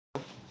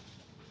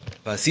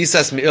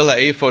Vasisas me'ila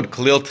ephod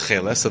kalil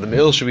tcheles. So the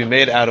me'il should be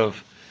made out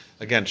of,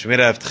 again, should be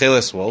made out of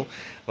tcheles wool.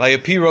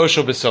 Vayapi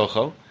rosho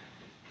besocho.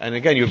 And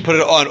again, you put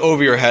it on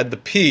over your head. The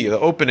P, the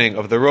opening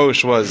of the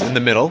rosh, was in the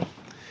middle.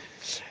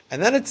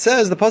 And then it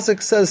says, the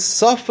pasuk says,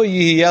 Safa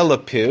yihiyeh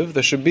piv.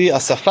 There should be a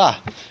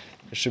safa.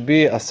 There should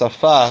be a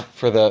safa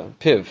for the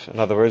piv. In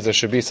other words, there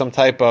should be some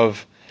type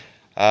of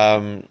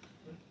what?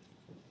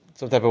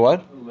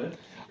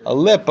 A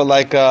lip, but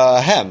like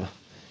a hem.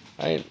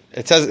 Right?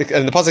 It says,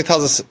 and the pasuk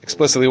tells us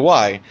explicitly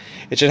why.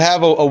 It should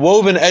have a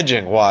woven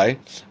edging. Why?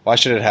 Why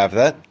should it have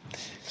that?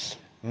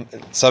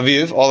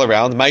 Saviv, all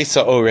around.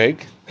 Maisa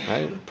oreg.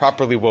 Right?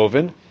 Properly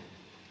woven.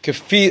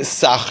 Kefi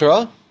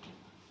sachra.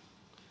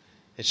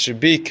 It should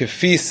be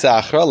kefi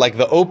sachra, like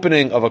the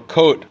opening of a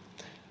coat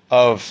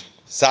of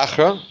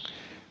sachra.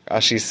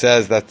 Rashi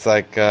says that's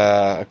like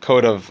a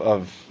coat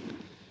of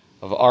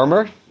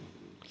armor.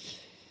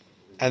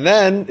 And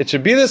then it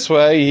should be this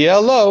way,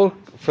 yellow,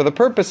 for the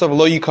purpose of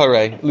lo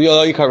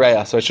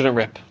yikareya, so it shouldn't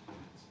rip.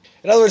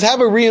 In other words,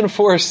 have a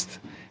reinforced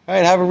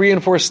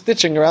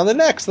stitching around the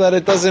neck so that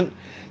it doesn't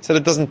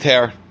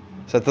tear,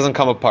 so it doesn't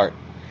come apart.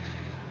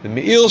 The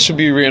me'il should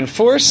be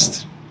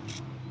reinforced,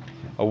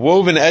 a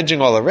woven edging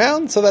all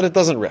around, so that it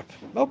doesn't rip.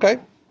 Okay,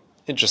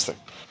 interesting.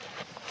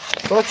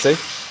 So let's see.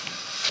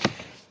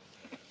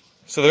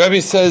 So the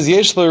Rebbe says,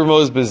 Yesh lo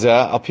r'moz b'zeh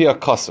al pi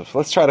ha'kosuf.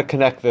 Let's try to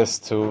connect this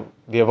to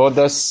the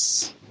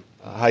avodas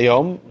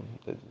hayom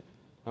that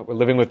we're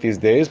living with these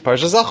days.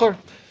 Parsha Zachor.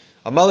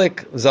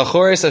 Amalek,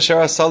 Zachoris asher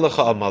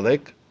asalecha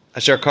Amalek,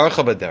 asher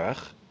karcha b'derech.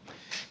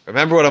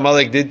 Remember what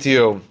Amalek did to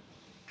you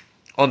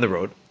on the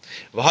road.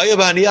 When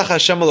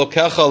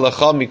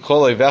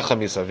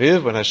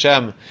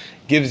Hashem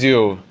gives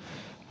you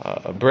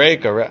a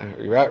break, a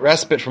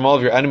respite from all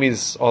of your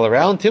enemies all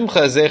around, don't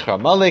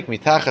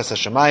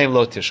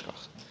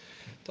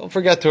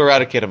forget to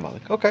eradicate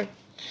Amalek. Okay.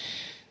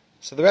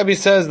 So the Rebbe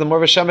says, the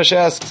Morva Shemesh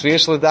asks,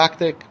 V'yesh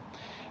l'daktik,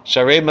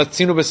 Sharei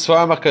matzinu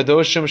b'sfarim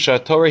hakadoshim,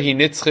 Sha'torah hi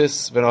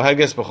nitzchis,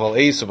 v'noheges b'chol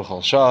eis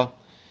u'b'chol shah.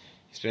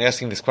 He's been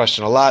asking this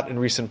question a lot in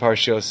recent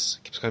parshios.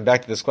 Keeps coming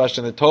back to this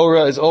question. The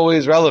Torah is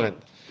always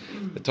relevant.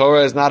 The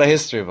Torah is not a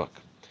history book.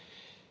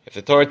 If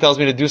the Torah tells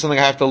me to do something,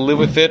 I have to live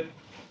with it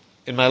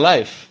in my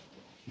life,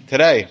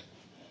 today.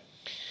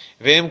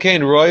 So we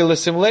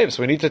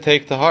need to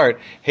take to heart,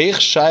 so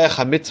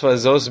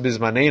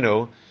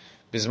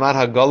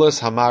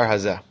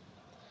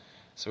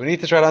we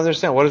need to try to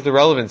understand, what is the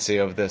relevancy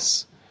of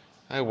this?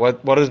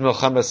 What does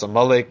Milchemes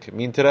Amalek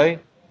mean today?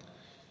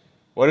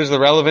 What is the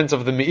relevance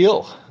of the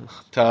Me'il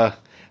to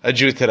a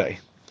Jew today?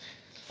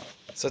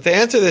 So to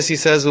answer this, he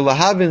says,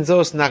 "Ulahavin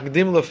zos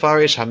nakdim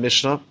lefarish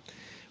haMishnah."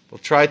 We'll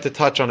try to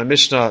touch on a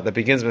Mishnah that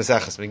begins with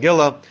Maseches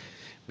Megillah.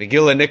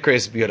 Megillah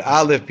Nikres B'Yud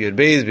Aleph, B'Yud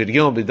Beis, B'Yud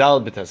Gimel,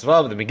 B'Dal,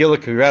 B'Tesvav. The Megillah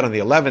can be read on the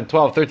 11th,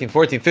 12th, 13th,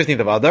 14th, 15th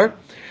of Adar.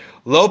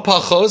 Lo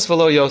pachos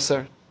v'lo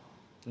yoser.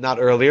 Not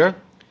earlier,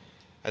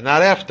 and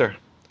not after,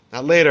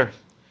 not later.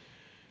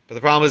 But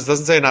the problem is, it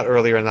doesn't say not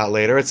earlier and not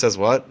later. It says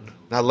what?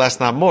 Not less,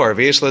 not more.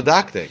 V'yesh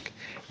l'daktik.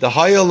 The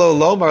haya lo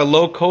lomar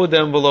lo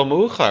kodem v'lo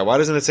mu'uchar. Why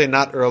doesn't it say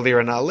not earlier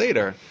and not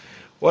later?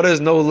 What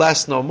is no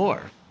less, no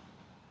more?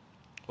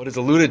 What is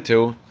alluded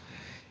to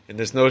in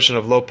this notion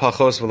of lo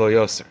pachos v'lo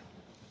yoser?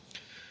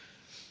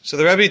 So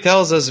the Rebbe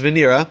tells us,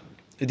 Venira,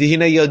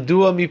 dihina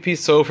yadua mipi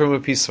sofer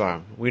mipi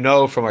svarim. We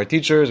know from our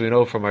teachers, we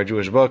know from our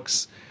Jewish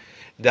books,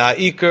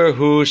 da'ikar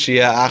hu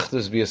shia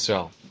achdus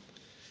b'Yisrael.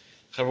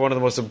 One of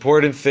the most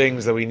important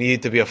things that we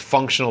need to be a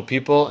functional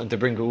people and to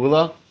bring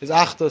geula is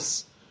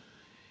achdus.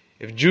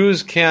 If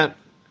Jews can't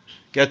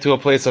get to a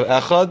place of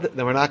echad,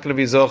 then we're not going to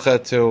be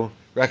zocheh to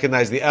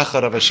recognize the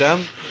echad of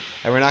Hashem,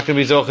 and we're not going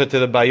to be zocheh to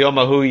the bayom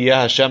ahu yeh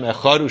Hashem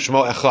echad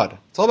u'shmo echad.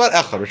 It's all about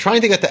echad. We're trying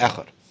to get to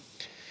echad.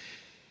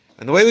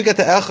 And the way we get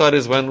to echad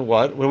is when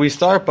what? When we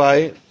start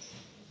by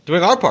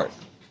doing our part,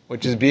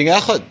 which is being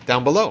echad,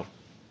 down below.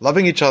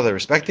 Loving each other,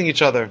 respecting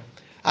each other.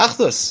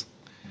 Achdus.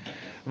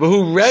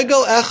 V'hu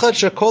regel echad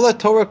shekola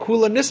Torah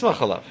kula nismach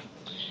alav.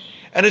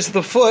 And it's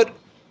the foot,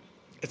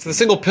 it's the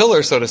single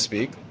pillar, so to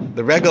speak,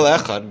 the regel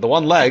echad, the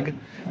one leg,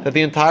 that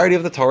the entirety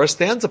of the Torah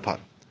stands upon.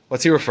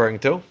 What's he referring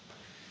to?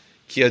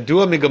 Ki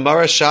yadua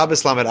migamara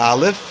Shabbos lamed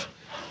aleph,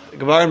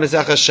 Gemara in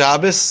Maseches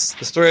Shabbos,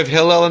 the story of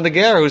Hillel and the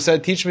Ger, who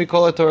said, "Teach me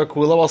kol Torah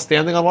kula," while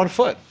standing on one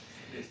foot.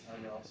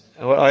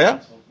 Oh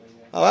yeah?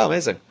 Oh wow,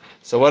 amazing.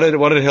 So what did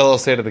Hillel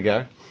say to the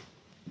Ger?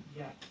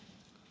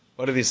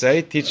 What did he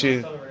say? Teach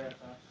you.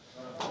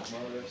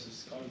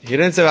 He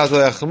didn't say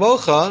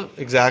Haftarei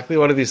exactly.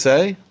 What did he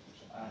say?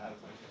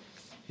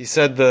 He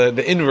said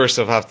the inverse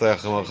of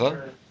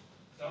Haftarei.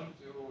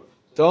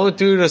 Don't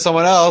do to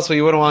someone else what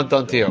you wouldn't want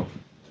done to you.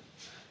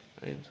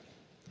 Right?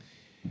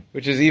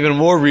 Which is even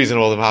more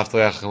reasonable than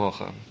Haftarei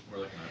Chamocha.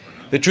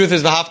 The truth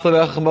is, the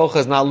Haftarei Chamocha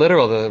is not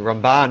literal. The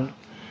Ramban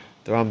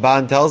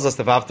tells us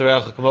the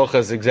Haftarei Chamocha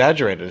is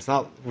exaggerated. It's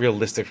not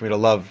realistic for me to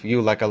love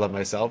you like I love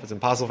myself. It's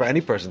impossible for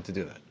any person to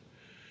do that.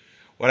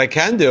 What I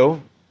can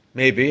do,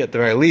 maybe at the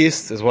very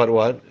least, is what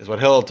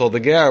Hillel told the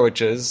Ger,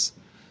 which is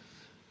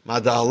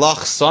Mada Allah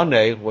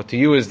Soneh, what to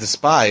you is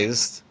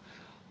despised,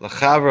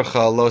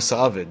 L'chavrecha lo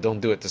sa'avid. Don't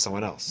do it to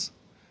someone else.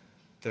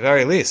 At the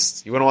very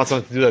least, you wouldn't want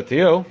someone to do that to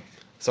you,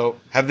 so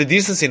have the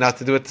decency not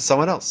to do it to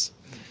someone else.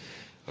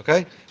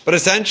 Okay? But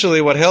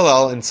essentially, what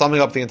Hillel, in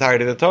summing up the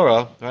entirety of the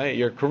Torah, right,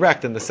 you're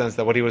correct in the sense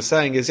that what he was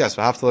saying is, yes,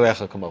 v'ahavta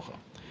l'reacha kamocha.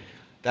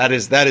 That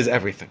is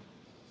everything.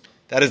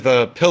 That is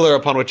the pillar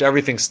upon which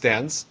everything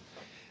stands.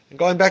 And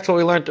going back to what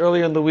we learned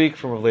earlier in the week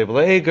from Rav Leib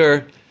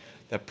Eger,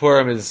 that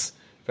Purim is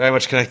very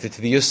much connected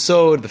to the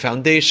Yesod, the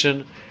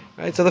foundation.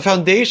 Right? So the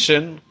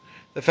foundation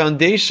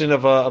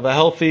of a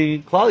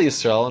healthy Klal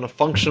Yisrael and a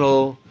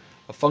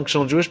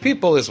functional Jewish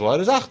people is what?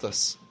 Is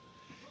Achdus.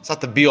 It's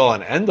not the be-all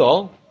and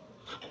end-all.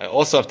 I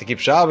also have to keep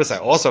Shabbos, I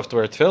also have to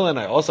wear tefillin,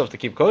 I also have to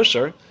keep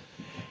kosher.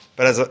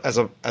 But as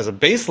a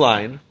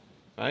baseline,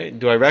 right,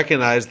 do I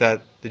recognize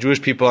that the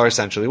Jewish people are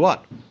essentially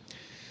what?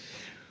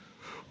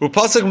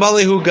 Upasuk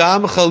malihu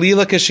gam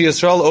chalila kashi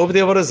Yisrael over the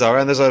Avodah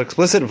Zarah, and there's an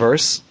explicit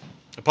verse.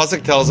 The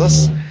pasuk tells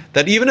us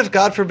that even if,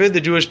 God forbid,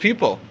 the Jewish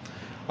people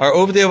are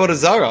over the Avodah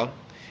Zarah,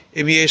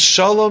 im yesh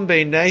shalom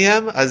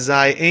beinehem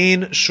azai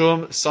ein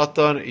shum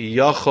satan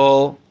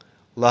yachol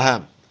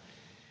lahem.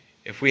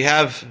 If we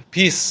have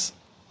peace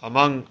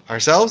among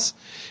ourselves,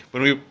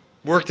 when we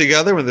work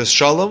together, when there's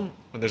shalom,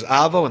 when there's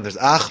ava, when there's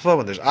achva,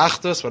 when there's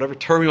achdus, whatever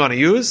term you want to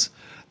use,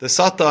 the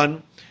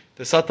Satan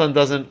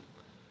doesn't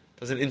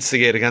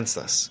instigate against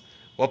us.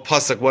 What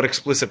pasuk, what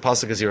explicit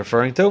pasuk is he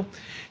referring to?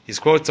 He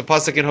quotes a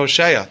pasuk in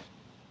Hosea.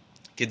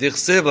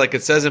 Kedichsiv, like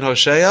it says in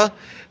Hosea,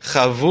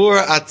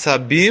 Chavur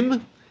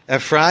atzabim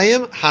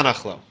Ephraim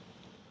hanachlo.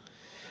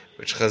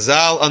 Which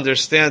Chazal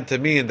understand to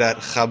mean that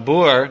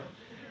chabur,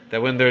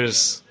 that when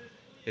there's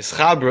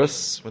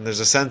ischabrus, when there's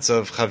a sense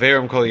of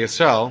chaverim kol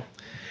Yisrael,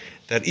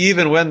 that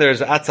even when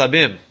there's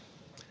atzabim,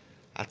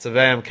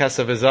 atzavim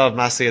kesav izav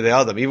masiyah de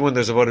adam, even when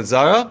there's avodah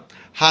zara,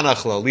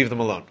 hanachlo, leave them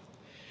alone.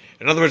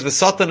 In other words, the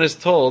Satan is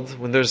told,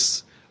 when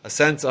there's a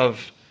sense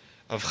of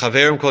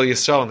chaverim kol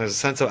Yisrael, and there's a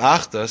sense of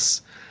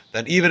achdus,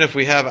 that even if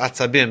we have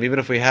atzabim, even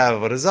if we have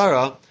avodah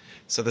zara,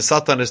 so the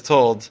Satan is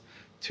told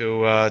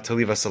to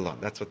leave us alone.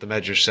 That's what the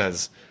Medrash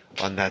says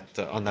on that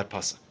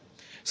pasuk.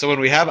 So when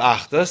we have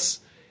achdus,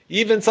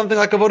 even something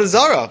like avodah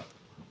zara,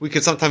 we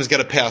could sometimes get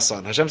a pass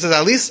on. Hashem says,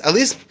 at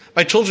least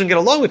my children get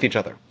along with each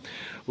other.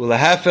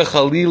 Ulahafeh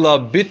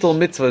chalila bittul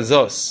mitzvah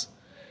zos.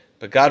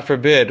 But God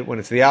forbid when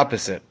it's the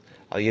opposite.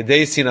 Al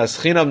yedei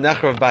sinas chinam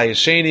nechrav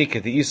ba'yesheni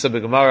k'ti isa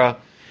b'gemara,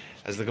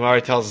 as the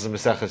Gemara tells us in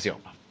Maseches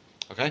Yoma.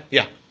 Okay?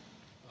 Yeah.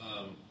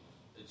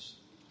 It's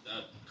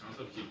that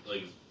concept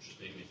just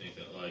made me think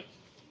that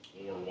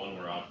when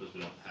we're off, we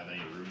don't have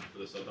any room for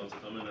the Satan to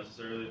come in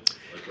necessarily.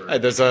 We're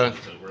like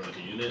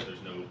a unit.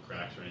 There's no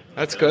cracks or anything.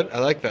 That's good. I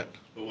like that.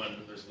 But when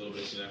there's a little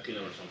bit of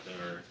sinakina or something,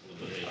 or a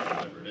little bit of hate,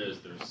 whatever it is,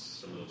 there's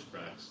some of those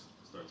cracks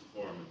start to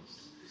form, and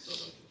the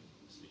Satan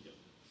can sneak in.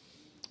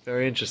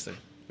 Very interesting.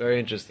 Very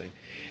interesting.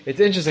 It's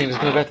interesting,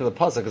 just going back to the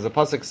pasuk, because the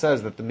pasuk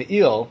says that the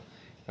me'il,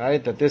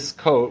 right, that this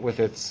coat with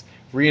its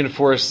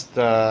reinforced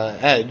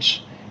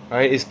edge,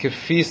 right, is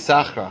kefi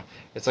sachra.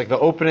 It's like the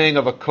opening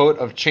of a coat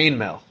of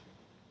chainmail.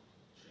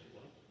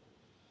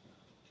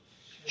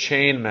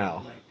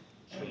 Chainmail.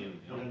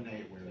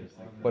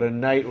 What a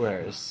knight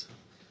wears.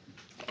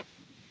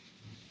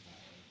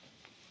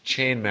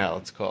 Chainmail,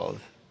 it's called.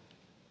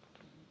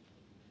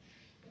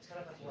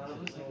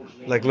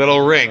 Like little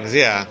rings,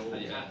 yeah.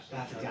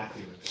 That's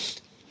exactly what it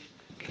is.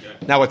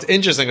 Now, what's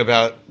interesting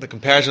about the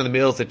comparison of the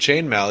meal to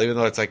chainmail, even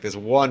though it's like this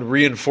one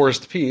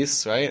reinforced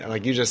piece, right? And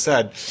like you just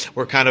said,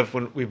 we're kind of,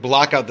 when we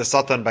block out the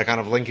Satan by kind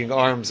of linking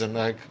arms and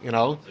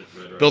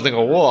building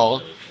a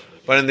wall.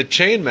 But in the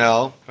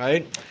chainmail,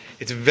 right,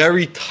 it's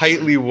very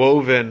tightly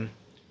woven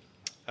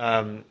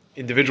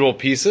individual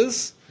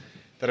pieces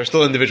that are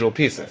still individual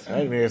pieces,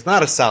 right? I mean, it's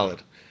not a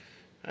solid,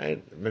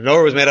 right?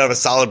 Menorah was made out of a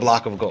solid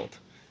block of gold.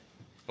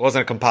 It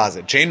wasn't a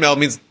composite. Chainmail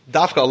means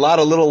dafka, a lot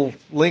of little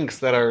links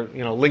that are,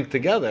 linked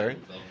together,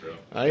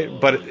 right?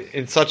 But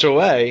in such a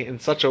way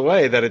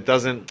that it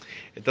doesn't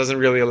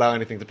really allow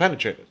anything to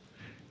penetrate it,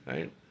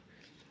 right?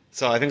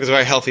 So I think there's a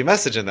very healthy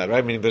message in that,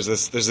 right? I mean, there's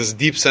this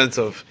deep sense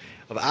of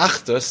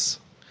achdus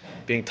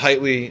being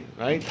tightly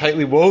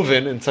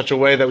woven in such a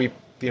way that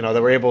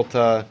we're able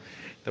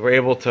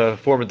to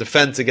form a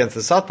defense against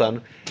the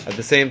Satan, at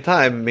the same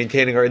time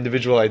maintaining our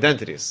individual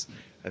identities.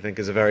 I think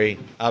is a very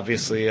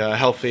obviously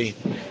healthy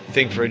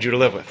thing for a Jew to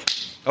live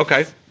with.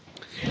 Okay,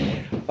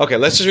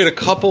 let's just read a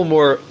couple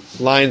more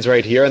lines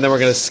right here, and then we're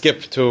going to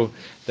skip to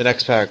the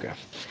next paragraph.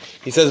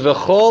 He says,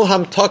 "V'chol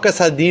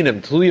hamtokas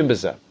hadinim tluyim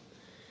b'zeh."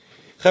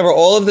 However,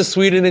 all of the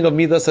sweetening of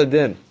midas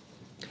hadin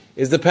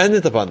is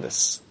dependent upon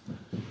this.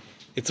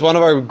 It's one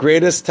of our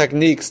greatest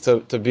techniques to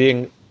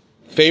being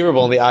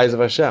favorable in the eyes of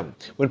Hashem.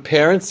 When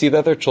parents see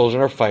that their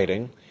children are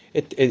fighting,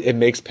 it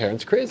makes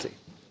parents crazy.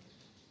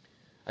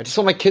 I just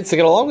want my kids to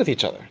get along with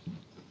each other.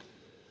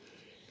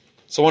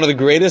 So one of the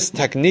greatest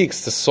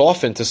techniques to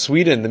soften, to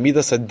sweeten the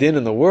midas hadin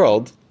in the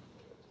world,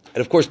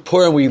 and of course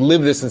Purim, we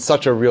live this in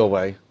such a real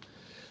way.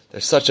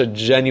 There's such a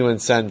genuine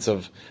sense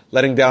of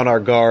letting down our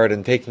guard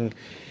and taking,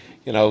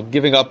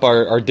 giving up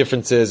our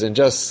differences and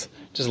just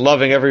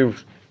loving every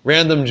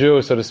random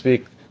Jew, so to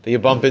speak, that you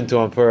bump into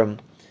on Purim.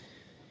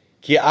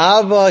 Ki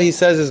Ava, he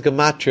says, is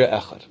Gematria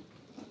Echad.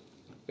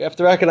 We have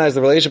to recognize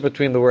the relationship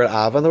between the word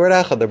Ava and the word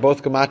Echad. They're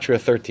both Gematria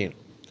 13.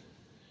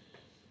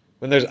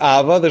 When there's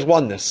Ava, there's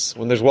oneness.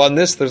 When there's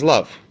oneness, there's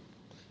love.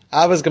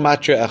 Ava is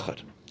Gematria Echad.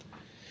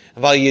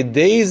 Val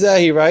Yedeiza,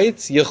 he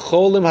writes,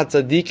 Yecholim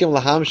hatzadikim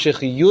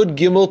lahamshich yud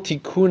gimel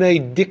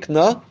tikunei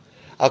dikna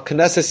al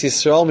Knesses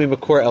Yisrael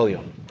mimakor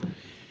elyon.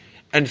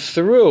 And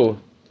through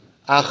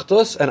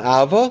Achdus and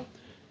Ava,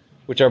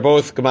 which are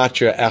both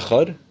Gematria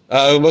Echad,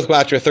 both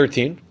Gematria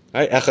 13,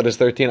 right? Echad is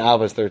 13,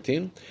 Ava is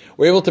 13.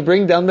 We're able to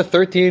bring down the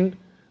 13,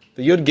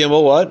 the Yud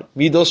Gimel, what?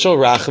 Midos Shel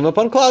Rachim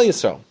upon Klal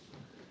Yisrael.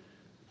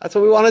 That's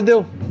what we want to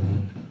do.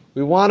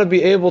 We want to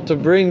be able to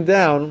bring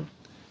down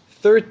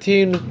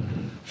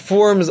 13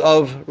 forms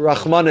of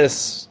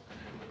Rachmanis,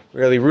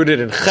 really rooted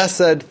in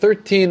Chesed,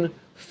 13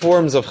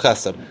 forms of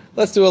Chesed.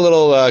 Let's do a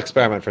little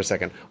experiment for a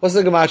second. What's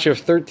the Gematria of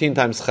 13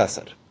 times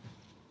Chesed?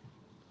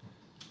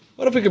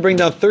 What if we could bring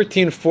down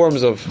 13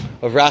 forms of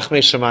Rachmei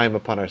Shemayim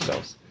upon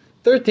ourselves?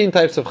 13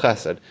 types of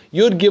Chesed.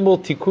 Yud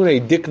Gimel Tikunei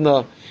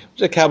Dikna,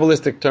 which is a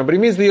Kabbalistic term, but it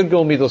means the Yud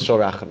Gimel Midos Shel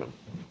Rachamim.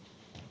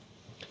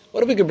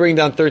 What if we could bring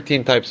down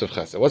 13 types of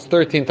Chesed? What's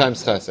 13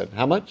 times Chesed?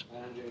 How much?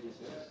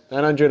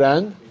 900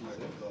 and?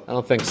 I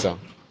don't think so.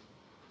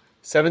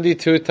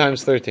 72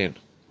 times 13.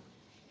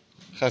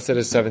 Chesed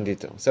is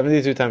 72.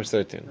 72 times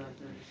 13.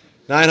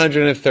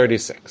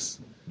 936.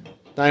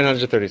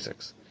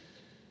 936.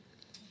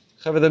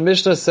 However, the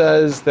Mishnah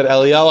says that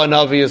Eliyahu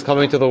Hanavi is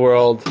coming to the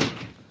world,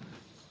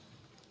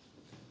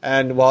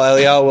 and while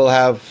Eliyahu will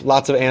have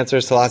lots of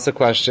answers to lots of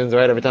questions,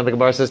 right? Every time the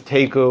Gemara says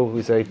Teiku,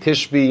 we say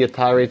Tishbi,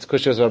 Yataritz,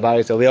 Kushos,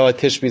 Rabbayis. Eliyahu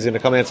Tishbi is going to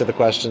come answer the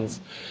questions.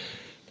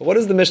 But what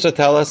does the Mishnah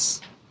tell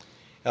us?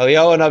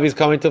 Eliyahu Hanavi is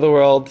coming to the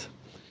world,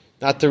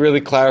 not to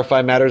really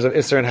clarify matters of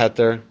Isser and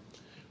Heter.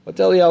 What's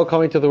Eliyahu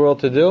coming to the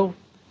world to do?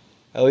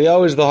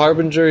 Eliyahu is the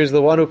harbinger, he's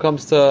the one who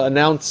comes to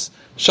announce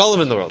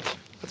Shalom in the world.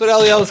 That's what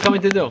Eliyahu is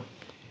coming to do.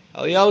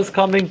 Eliyahu is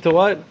coming to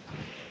what?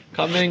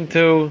 Coming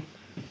to,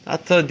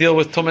 not to deal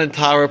with Tum and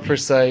Tara per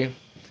se,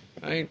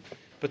 right?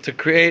 But to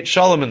create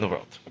Shalom in the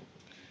world.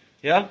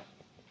 Yeah?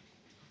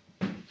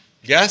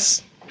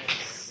 Yes?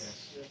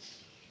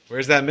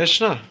 Where's that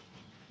Mishnah?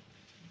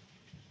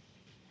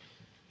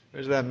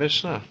 Where's that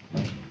Mishnah?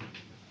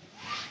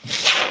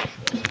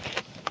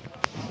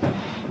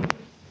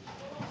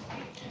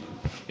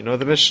 You know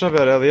the Mishnah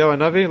about Eliyahu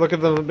Hanavi? Look at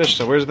the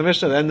Mishnah. Where's the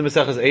Mishnah? The end of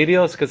Maseches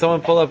Edios. Could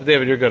someone pull up,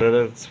 David? You're good at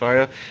it.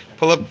 Sfaria.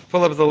 Pull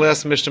up the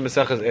last Mishnah,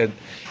 Maseches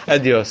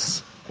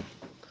Edios,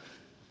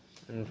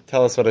 and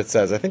tell us what it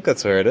says. I think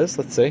that's where it is.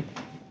 Let's see.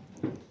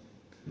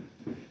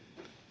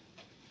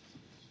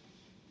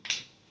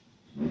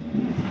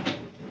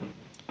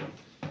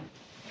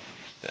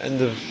 The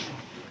end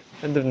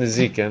of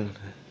Nezikin.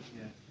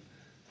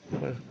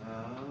 What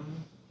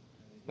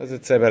does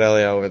it say about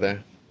Eliyahu over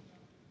there?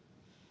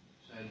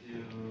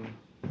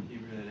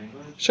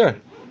 Sure.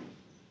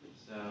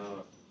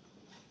 So,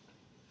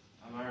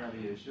 Amar Rabbi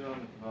Yeshua,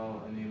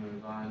 Mikval, Ani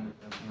Mervan,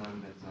 Rafanan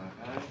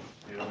Betzakai,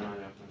 Yerovan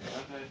Rafanan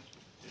Betzakai,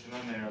 Yeshua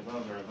Me'erabo,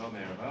 Verabo,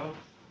 Me'erabo,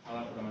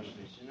 Halach Ramash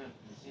Mishina,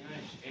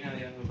 She'en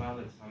Eliyahu Ba'al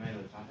Tzamei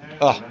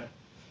L'Taher.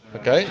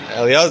 Okay.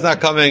 Eliyahu is not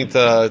coming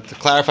to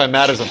clarify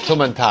matters of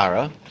Tum and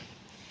Tara.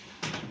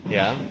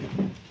 Yeah. Or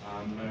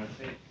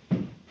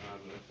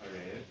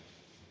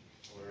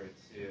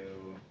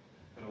to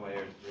put away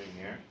or to bring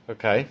here.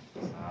 Okay.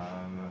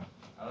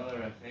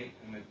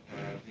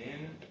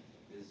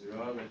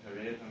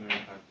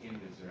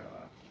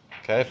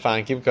 Okay,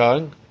 fine, keep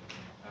going.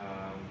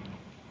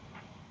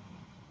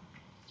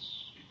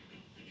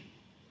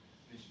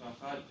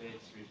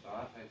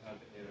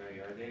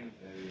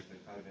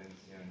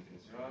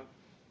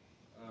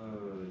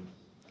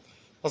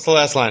 What's the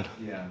last line?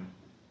 Yeah.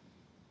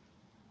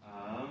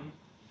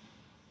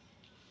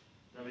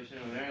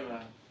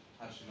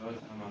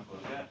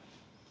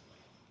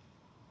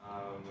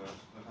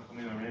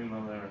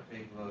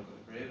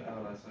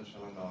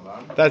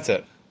 That's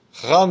it.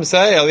 Chacham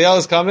say Eliyahu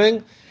is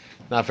coming,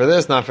 not for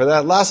this, not for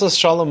that. Lasos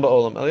shalom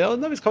ba'olam.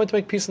 Eliyahu is coming to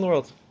make peace in the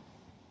world.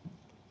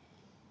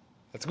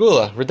 That's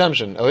Gula,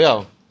 redemption.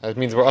 Eliyahu. That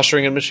means we're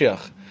ushering in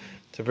Mashiach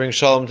to bring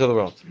shalom to the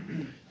world.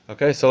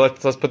 Okay, so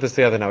let's put this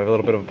together now. We have a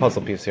little bit of a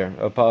puzzle piece here,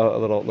 a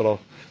little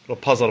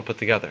puzzle to put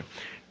together.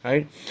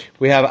 Right?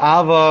 We have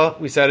Ava.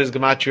 We said is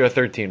Gematria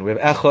 13. We have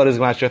Echad is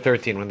Gematria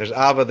 13. When there's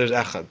Ava, there's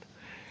Echad.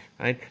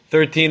 Right?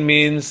 13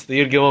 means the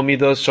Yud Gimel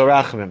Midos Shel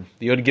Rachamim.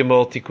 The Yud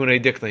Gimel Tikunei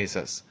Dikna, he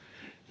says.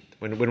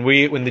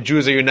 When the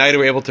Jews are united,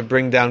 we're able to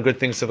bring down good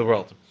things to the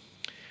world.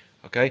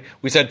 Okay?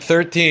 We said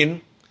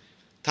 13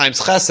 times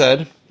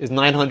Chesed is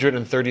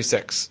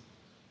 936.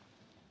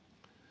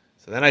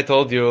 So then I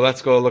told you,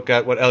 let's go look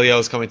at what Eliyahu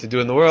is coming to do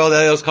in the world.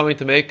 Eliyahu is coming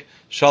to make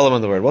Shalom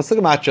in the world. What's the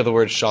Gematria of the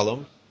word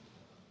Shalom?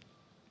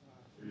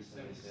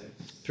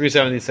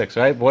 376,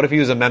 right? But what if you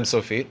use a Mem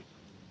Sofit?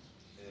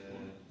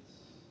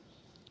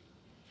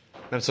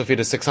 Mem Sofit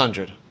is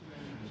 600.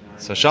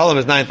 So Shalom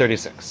is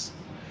 936.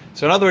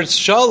 So in other words,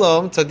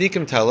 Shalom,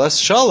 Tzaddikim tell us,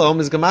 Shalom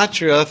is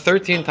Gematria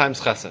 13 times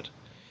Chesed.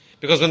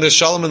 Because when there's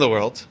Shalom in the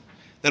world,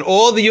 then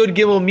all the Yud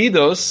Gimel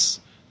Midos,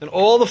 then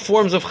all the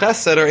forms of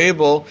Chesed are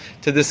able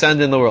to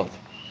descend in the world.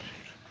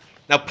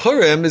 Now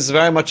Purim is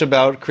very much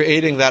about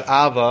creating that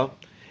Ava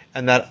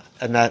and that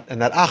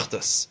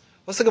Achdus.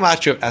 What's the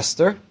gematria of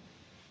Esther?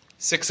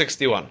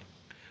 661.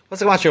 What's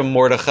the gematria of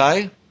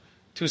Mordechai?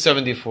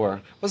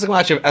 274. What's the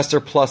gematria of Esther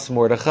plus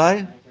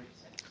Mordechai?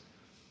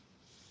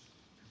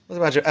 What's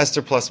the gematria of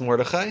Esther plus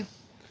Mordechai?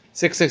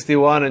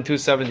 661 and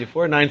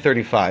 274,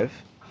 935.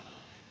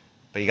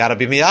 But you got to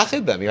be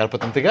miyachid them. You got to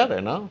put them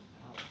together, no?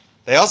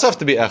 They also have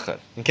to be echad.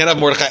 You can't have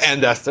Mordechai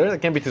and Esther. They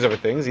can't be two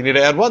separate things. You need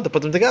to add one to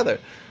put them together.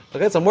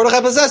 Okay, so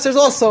Mordechai plus Esther is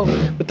also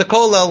with the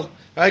kolel.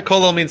 Right?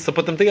 Kolel means to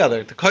put them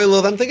together. To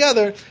kolel them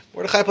together,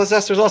 Mordechai plus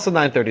Esther is also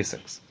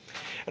 936.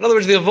 In other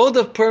words, the avodah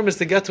of Purim is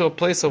to get to a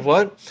place of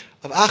what?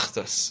 Of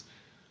achdus.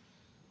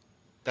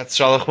 That's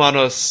Shalach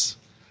Manos.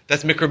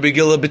 That's Mikra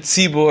Begillah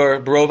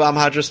B'tzibur, Barov Am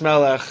Hadras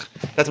Melech.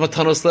 That's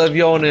Matanos Lev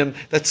Yonim.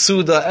 That's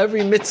Suda.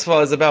 Every mitzvah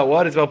is about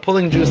what? It's about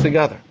pulling Jews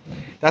together.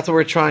 That's what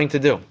we're trying to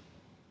do.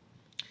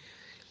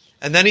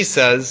 And then he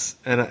says,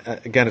 and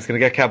again, it's going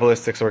to get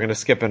Kabbalistic, so we're going to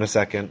skip in a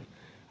second.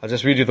 I'll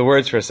just read you the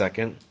words for a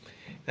second.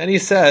 Then he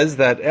says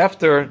that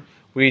after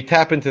we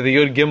tap into the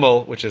Yud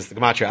Gimel, which is the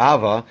Gematria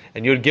Ava,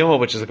 and Yud Gimel,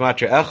 which is the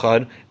Gematria Echad,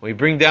 and we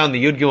bring down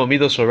the Yud Gimel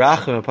Midos Shel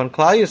Rachum upon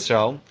Klal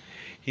Yisrael,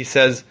 he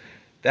says,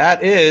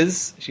 that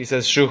is, she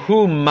says,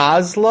 Shehu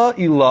Mazla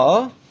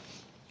Ilah.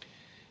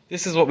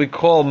 This is what we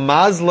call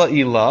Mazla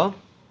Ilah.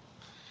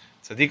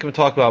 Tzaddikim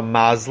talk about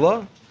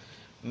Mazla.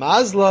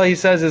 Mazla, he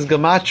says, is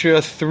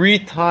Gematria 3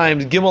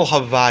 times, Gimel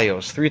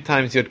Havayos, 3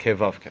 times Yud Kei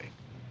Vav Kei.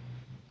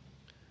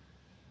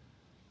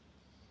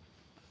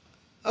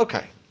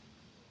 Okay.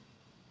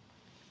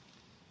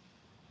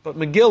 But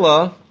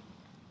Megillah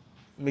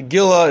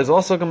is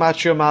also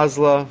Gematria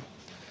Mazla.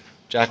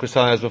 Jack was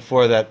telling us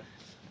before that,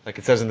 like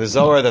it says in the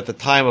Zohar, that the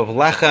time of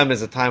Lechem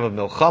is a time of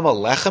Milchama.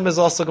 Lechem is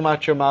also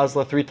Gematria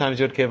Mazla, 3 times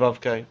Yud Kei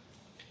Vav Kei.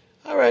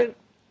 All right.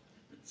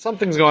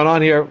 Something's going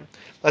on here.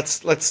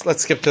 Let's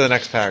skip to the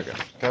next paragraph.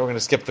 Okay, we're going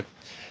to skip the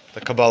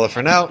Kabbalah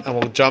for now, and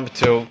we'll jump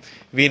to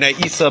Vina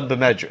Isa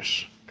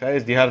b'Medrash. Okay,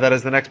 do you have that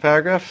as the next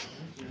paragraph?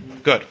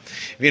 Good.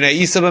 Vina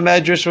Isa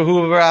b'Medrash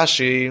v'hu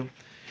v'Rashi.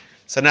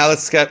 So now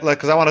let's get,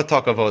 because I want to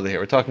talk avoda here.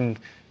 We're talking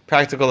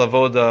practical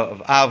avoda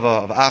of Ava,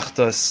 of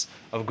Achdus,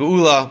 of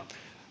Geula,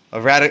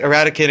 of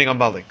eradicating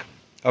Amalek.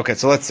 Okay,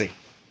 so let's see.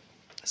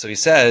 So he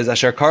says,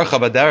 Asher karcha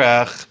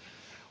b'derech.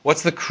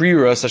 What's the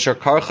kriros? Asher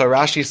karcha.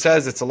 Rashi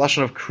says it's a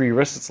lashon of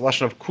kriros. It's a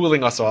lashon of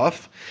cooling us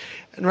off.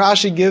 And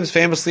Rashi gives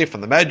famously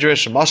from the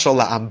Medrash,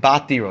 Mashal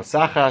la'ambati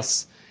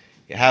rosachas.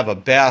 You have a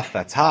bath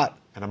that's hot,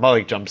 and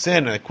Amalek jumps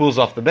in, and it cools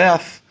off the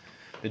bath.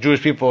 The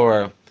Jewish people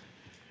were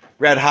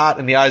red hot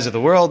in the eyes of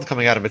the world,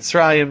 coming out of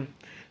Mitzrayim.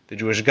 The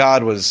Jewish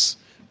God was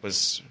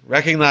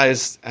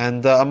recognized,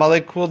 and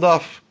Amalek cooled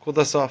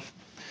us off.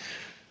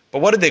 But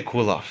what did they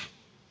cool off?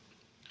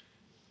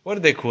 What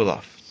did they cool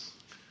off?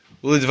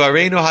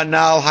 Ulidvareinu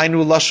hanal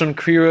hainu lashon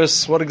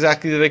kriros. What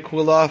exactly did they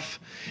cool off?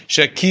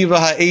 Shekiva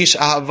ha'esh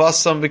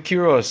ahavasam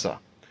v'kirosa.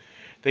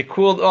 They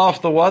cooled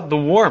off the what? The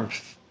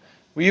warmth.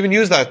 We even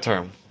use that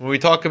term when we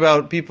talk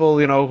about people,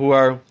 who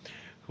are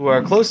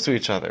close to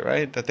each other,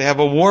 right? That they have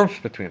a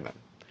warmth between them.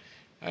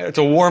 Right? It's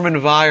a warm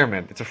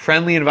environment. It's a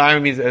friendly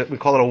environment. We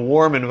call it a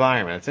warm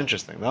environment. It's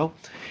interesting, though.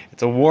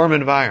 It's a warm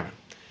environment.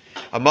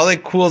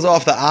 Amalek cools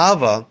off the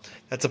Ava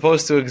that's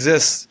supposed to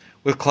exist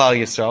with Klal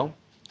Yisrael.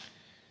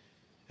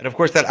 And of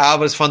course that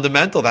Ava is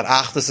fundamental, that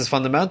Achdus is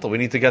fundamental. We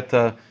need to get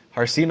to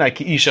Har Sinai,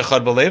 ki ish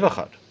echad b'lev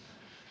echad.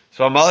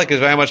 So Amalek is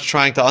very much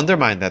trying to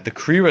undermine that. The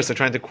Kriros are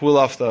trying to cool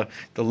off the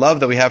love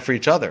that we have for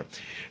each other.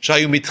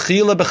 Shayu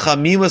mitchila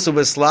b'chamimus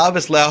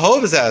u'b'slavis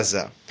le'ahov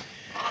zeh.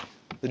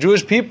 The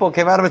Jewish people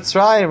came out of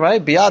Mitzrayim,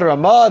 right? Biyad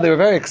Ramah, they were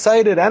very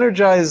excited,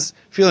 energized,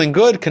 feeling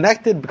good,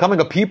 connected, becoming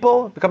a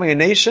people, becoming a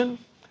nation.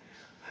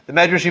 The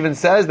Medrash even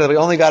says that we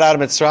only got out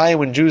of Mitzrayim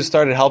when Jews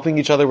started helping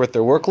each other with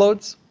their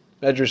workloads.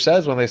 Medrash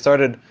says when they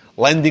started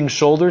lending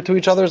shoulder to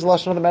each other is the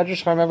lashon of the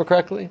Medrash, if I remember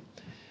correctly.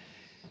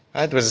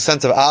 Right? There was a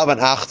sense of Av and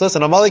Achdus,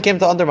 and Amalek came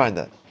to undermine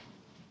that.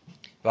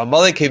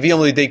 Amalek heviam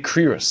lidei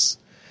kriros.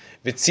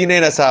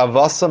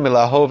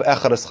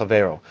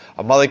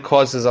 Amalek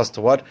causes us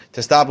to what?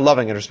 To stop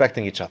loving and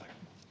respecting each other.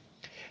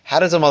 How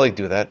does Amalek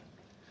do that?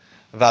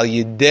 Val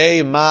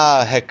yidei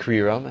ma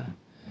hekriram.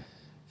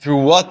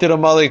 Through what did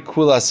Amalek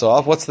cool us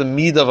off? What's the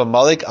need of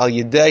Amalek? Al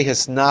yidei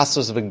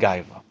hisnasus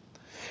v'gaiva.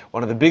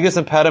 One of the biggest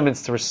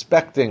impediments to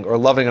respecting or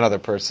loving another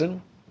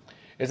person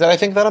is that I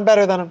think that I'm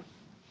better than him.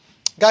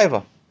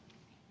 Gaiva.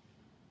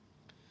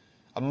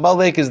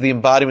 Amalek is the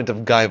embodiment of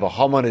Gaiva.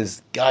 Haman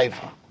is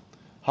Gaiva.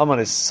 Haman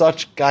is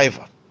such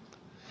Gaiva.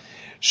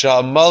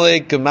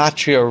 Sha'amalek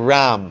gematria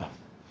Ram.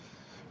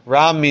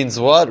 Ram means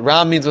what?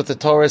 Ram means what the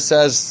Torah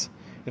says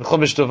in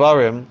Chumash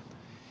Devarim.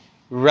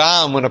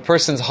 Ram, when a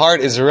person's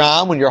heart is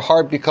Ram, when your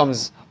heart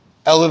becomes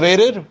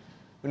elevated,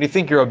 when you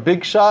think you're a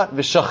big shot,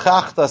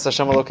 v'shachachtas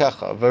Hashem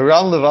Elokecha.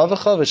 V'ram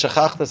levavecha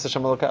v'shachachtas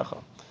Hashem Elokecha.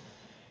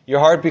 Your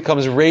heart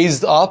becomes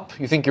raised up.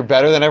 You think you're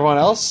better than everyone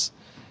else,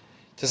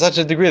 to such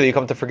a degree that you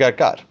come to forget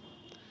God.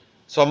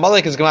 So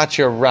Amalek is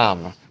gematria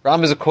Ram.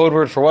 Ram is a code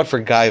word for what?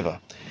 For gaiva.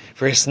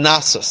 For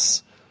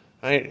hisnasus.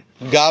 Right?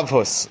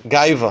 Gavhus,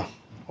 gaiva.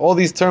 All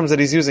these terms that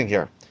he's using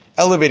here.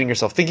 Elevating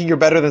yourself, thinking you're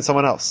better than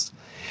someone else.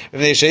 How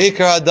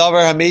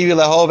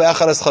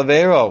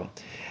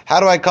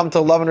do I come to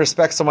love and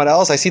respect someone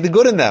else? I see the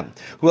good in them.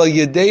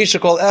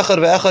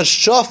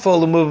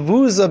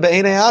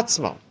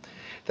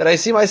 That I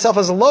see myself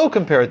as low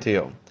compared to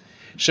you.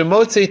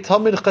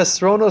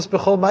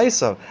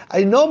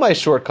 I know my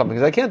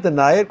shortcomings. I can't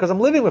deny it because I'm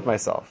living with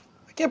myself.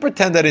 I can't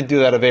pretend I didn't do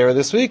that Avera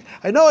this week.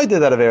 I know I did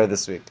that Avera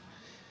this week.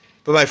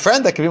 But my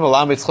friend, I can be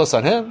Malam Yitzchus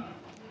on him.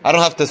 I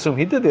don't have to assume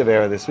he did the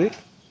Avera this week.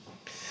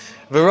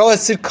 And I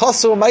see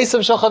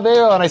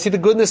the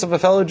goodness of a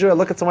fellow Jew. I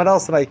look at someone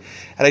else and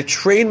I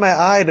train my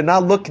eye to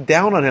not look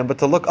down on him, but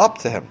to look up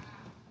to him.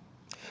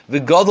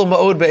 And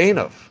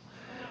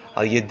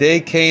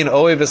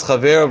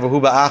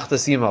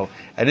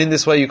in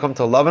this way you come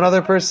to love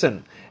another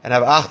person and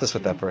have achdus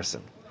with that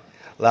person.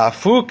 But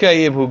if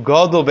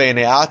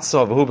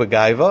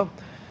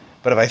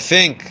I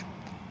think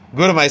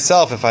good of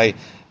myself, if I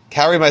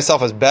carry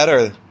myself as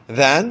better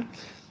than,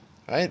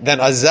 right, then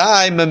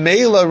azai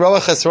memela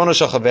roach chesrono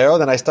shel chavero,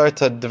 then I start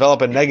to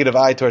develop a negative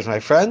eye towards my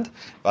friend.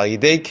 And I use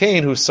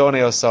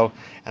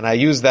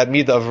that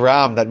midah of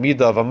Ram, that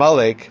midah of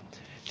Amalek,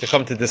 to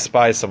come to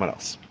despise someone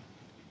else.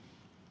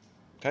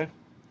 Okay?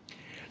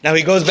 Now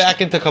he goes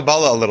back into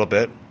Kabbalah a little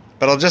bit,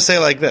 but I'll just say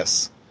like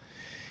this.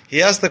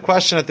 He asked the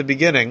question at the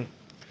beginning,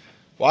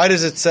 why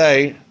does it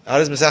say, how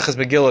does Maseches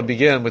Megillah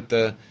begin with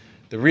the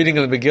reading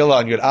of the Megillah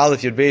on Yud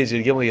Aleph, Yud Beis,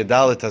 Yud Gimel, Yud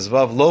Dalet,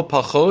 Tazvav, Lo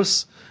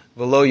Pachos,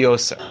 V'lo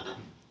Yoser.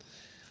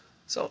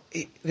 So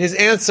his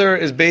answer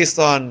is based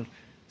on,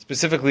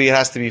 specifically it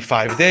has to be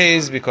 5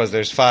 days, because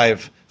there's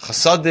 5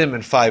 chasadim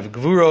and 5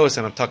 gvuros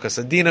and amtakas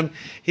adinim.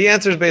 He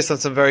answers based on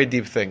some very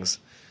deep things.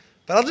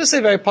 But I'll just say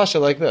very pasha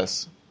like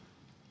this.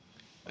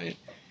 Right?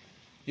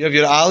 You have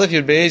Yud Aleph,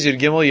 Yud Beis, Yud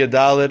Gimel, Yud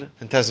Dalet,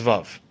 and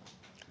Tezvav.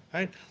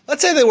 Right?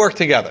 Let's say they work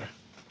together.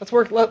 Let's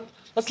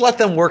let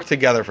them work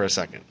together for a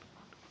second.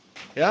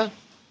 Yeah?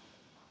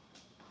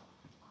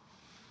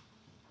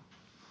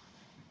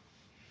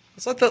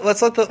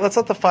 Let's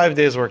let the 5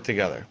 days work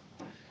together.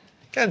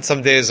 Again,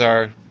 some days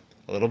are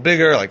a little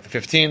bigger, like the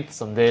 15th.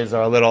 Some days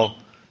are a little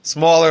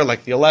smaller,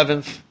 like the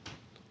 11th,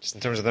 just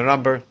in terms of their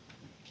number.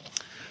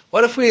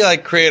 What if we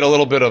create a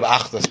little bit of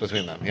achdus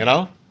between them? You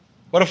know?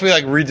 What if we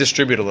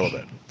redistribute a little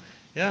bit?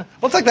 Yeah.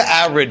 What's the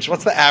average?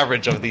 What's the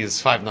average of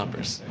these 5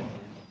 numbers?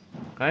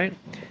 Right?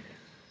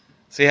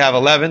 So you have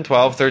 11,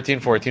 12, 13,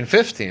 14,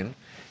 15.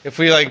 If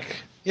we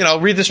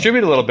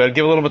redistribute a little bit,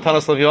 give a little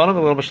matanos levyonim,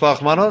 a little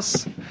mishlach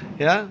manos,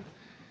 yeah.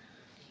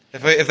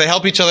 If they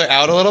help each other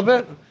out a little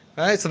bit,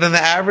 right? So then the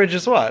average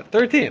is what?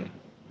 13,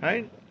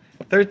 right?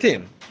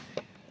 13.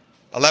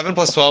 11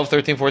 plus 12,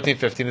 13, 14,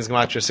 15 is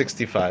gematria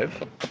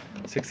 65.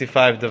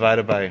 65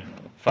 divided by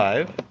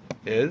 5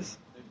 is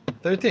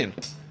 13,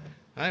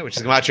 right? Which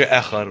is gematria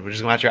echad, which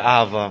is gematria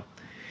ava.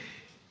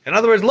 In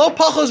other words, lo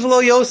pachos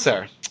v'lo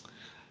yoser.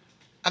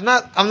 I'm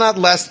not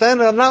less than,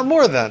 and I'm not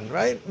more than,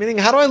 right? Meaning,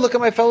 how do I look at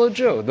my fellow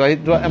Jew?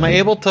 Am I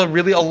able to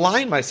really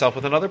align myself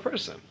with another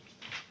person?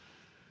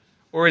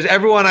 Or is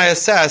everyone I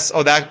assess,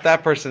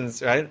 that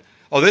person's, right?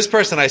 Oh, this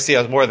person I see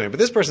as more than me, but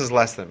this person's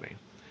less than me.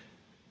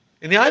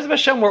 In the eyes of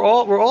Hashem, we're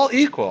all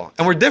equal,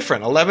 and we're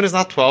different. 11 is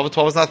not 12,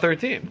 12 is not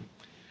 13.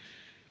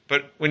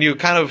 But when you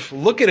kind of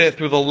look at it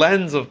through the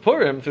lens of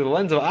Purim, through the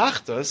lens of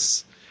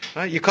Achdus,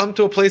 right, you come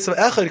to a place of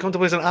Echad, you come to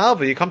a place of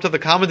Alva, you come to the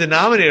common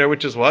denominator,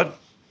 which is what?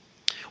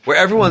 Where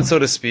everyone, so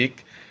to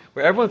speak,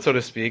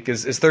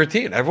 is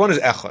 13. Everyone is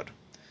echad.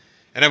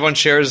 And everyone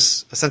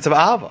shares a sense of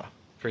ava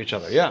for each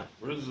other. Yeah.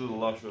 Where is the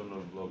lashon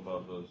of lo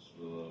pachos?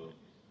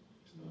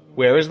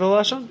 Where is the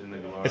lashon?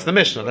 It's the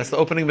Mishnah. That's the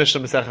opening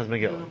Mishnah of Maseches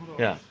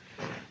Megillah.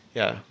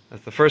 Yeah.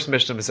 That's the first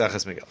Mishnah of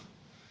Maseches Megillah.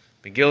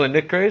 Megillah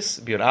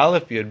Nikres, Biyud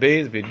Aleph, Biyud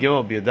Beis, Biyud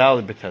Gimel, Biyud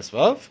Dalet, Biyud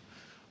Tesvav,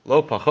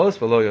 Lo Pachos,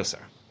 V'lo Yoser.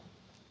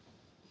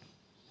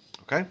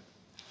 Okay?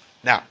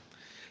 Now,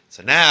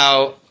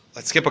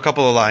 let's skip a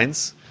couple of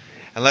lines,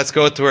 and let's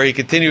go to where he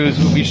continues,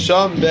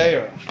 Misham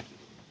Be'er.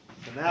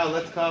 So now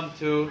let's come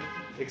to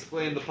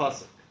explain the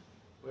pasuk.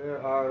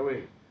 Where are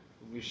we?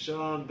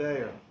 Misham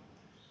Be'er.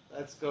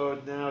 Let's go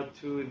now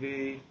to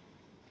the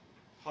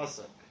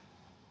pasuk.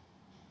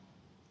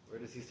 Where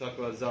does he talk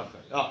about Zachar?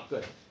 Oh,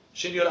 good.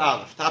 Shin Yud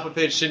Aleph. Top of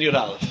page Shin Yud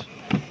Aleph.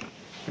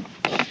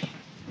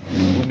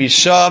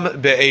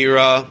 Misham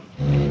Be'era.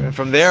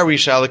 From there we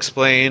shall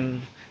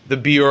explain the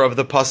biur of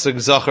the pasuk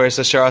Zachar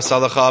Asher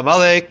Asalacha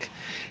Amalek.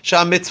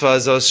 Sham mitzvah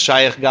zos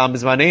shayach gam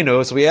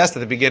bizmanenu. So we asked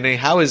at the beginning,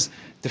 how is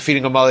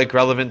defeating Amalek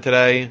relevant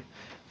today?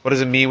 What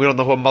does it mean? We don't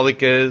know who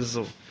Amalek is.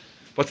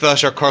 What's the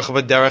Asher Karcha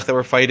B'derech that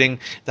we're fighting?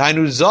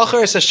 Dainu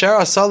Zachar Asher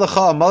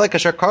Asalacha Amalek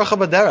Asher Karcha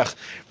B'derech.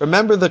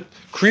 Remember the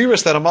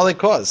kriris that Amalek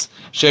caused.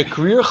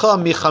 She'krircha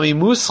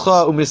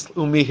michamimuscha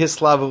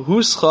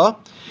umihislavhuscha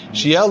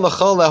shiel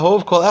lachal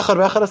lahov kol echad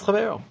v'echad es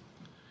chavero.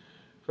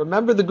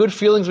 Remember the good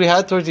feelings we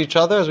had towards each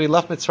other as we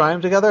left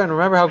Mitzrayim together, and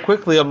remember how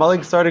quickly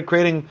Amalek started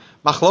creating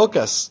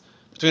machlokas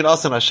between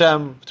us and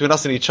Hashem, between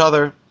us and each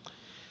other.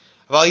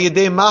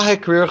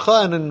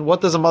 And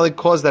what does Amalek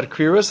cause that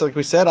kriris? Like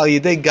we said, al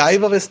yidei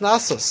gaiva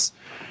v'snasos,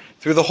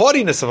 through the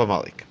haughtiness of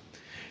Amalek.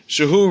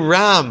 Shehu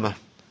Ram,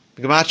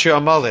 gematria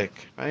Amalek,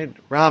 right?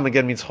 Ram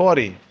again means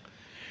haughty.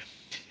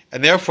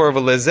 And therefore,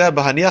 v'lezeh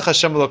b'haniach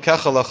Hashem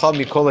elokecha lacha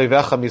mikol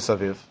oivecha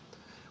misaviv.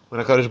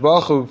 When HaKadosh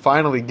Baruch Hu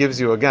finally gives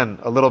you, again,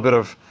 a little bit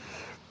of,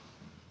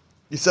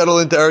 you settle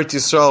into Eretz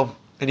Yisrael,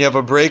 and you have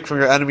a break from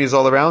your enemies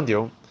all around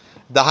you,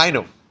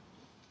 dahainu.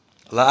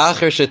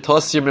 La'acher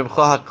shetosir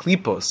mimcha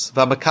haklipos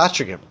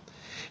v'amakatrigim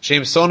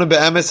sheim sonu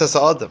be'emes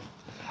ha'sa'adam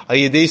al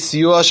yedei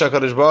siyua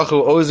sh'HaKadosh Baruch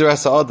Hu ozer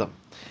ha'sa'adam.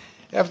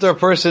 After a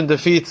person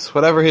defeats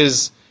whatever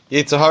his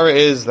Yetzer Hara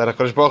is that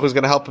HaKadosh Baruch Hu is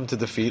going to help him to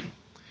defeat,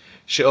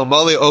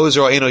 she'omali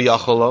ozer eino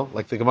yacholo,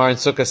 like the Gemara in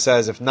Sukkah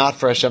says, if not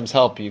for Hashem's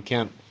help, you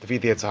can't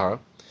defeat the Yetzer Hara.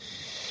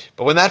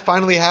 But when that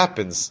finally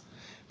happens,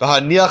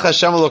 v'haniach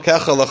Hashem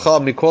elokecha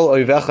lecha mikol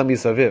oivecha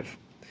misaviv,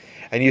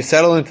 and you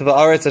settle into the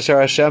Aretz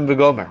asher Hashem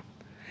v'gomer,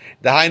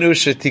 dahainu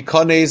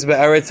shetikones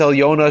be'eretz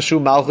elyona shu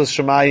malchus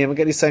shemayim.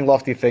 Again, he's saying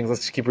lofty things.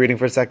 Let's just keep reading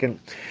for a second.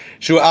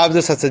 Shu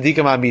avdus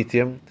hatzadikim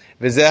amitim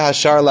v'zeh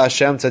hashar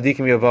la'Hashem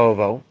tzadikim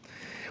yavo.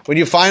 When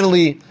you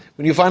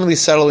finally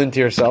settle into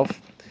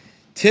yourself,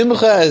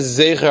 timcha as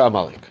zeicher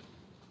Amalek.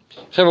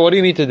 What do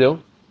you need to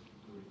do?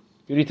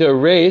 You need to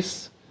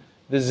erase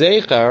the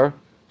zeicher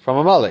from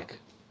Amalek.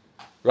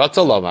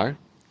 Ratza lomar,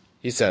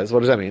 he says. What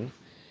does that mean?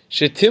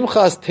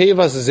 Shetimchas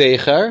tevas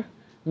zeicher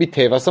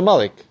mitevas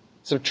Amalek.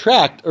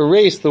 Subtract,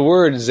 erase the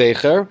word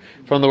Zecher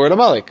from the word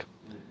Amalek.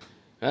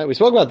 Right? We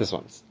spoke about this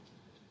once.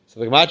 So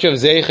the gematria of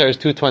Zecher is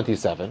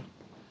 227.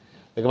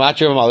 The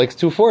gematria of Amalek is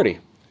 240.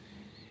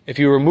 If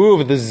you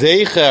remove the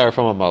Zecher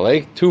from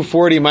Amalek,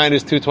 240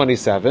 minus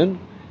 227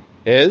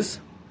 is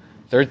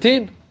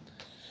 13.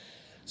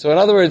 So in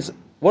other words,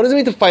 what does it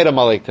mean to fight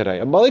Amalek today?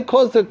 Amalek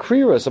caused the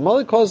kriros.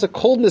 Amalek caused the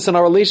coldness in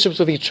our relationships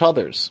with each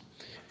other.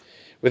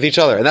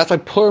 And that's why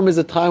Purim is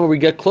a time where we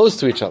get close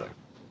to each other.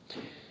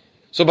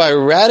 So by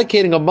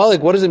eradicating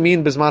Amalek, what does it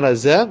mean, Bizman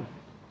Hazeh?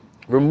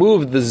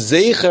 Remove the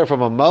Zeicher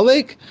from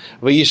Amalek,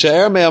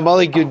 V'yishaer me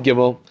Amalek Yud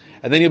Gimel,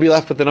 and then you'll be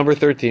left with the number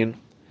 13,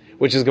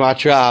 which is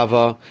Gematria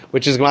Ava,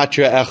 which is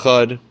Gematria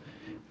Echad.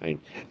 Right?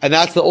 And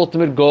that's the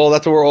ultimate goal,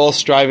 that's what we're all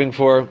striving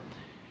for.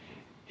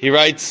 He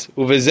writes,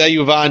 Uvezeh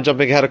Yuvan,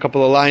 jumping ahead a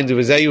couple of lines,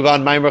 Uvezeh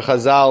Yuvan Maimer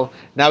Chazal.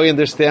 Now we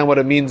understand what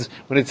it means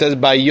when it says,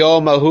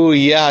 Bayom Ahu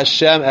Yeh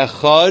Hashem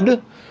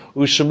Echad,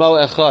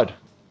 Ushmo Echad.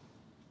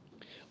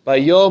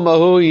 Bayom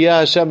Ahu Yeh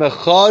Hashem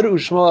Echad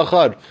Ushmo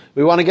Echad.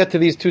 We want to get to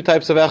these two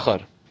types of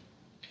Echad.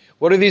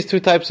 What are these two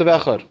types of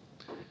Echad?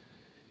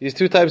 These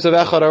two types of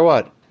Echad are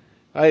what?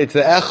 Right, it's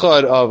the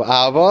Echad of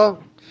Ava,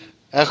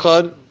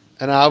 Echad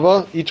and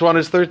Ava. Each one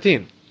is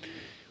 13.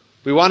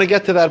 We want to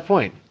get to that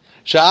point.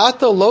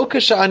 Sha'ata lo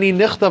kasha'ani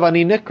nichtav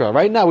ani nikra.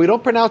 Right now, we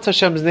don't pronounce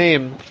Hashem's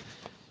name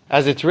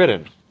as it's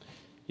written.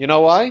 You know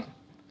why?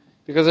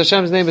 Because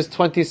Hashem's name is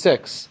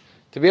 26.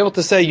 To be able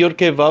to say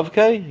Yudke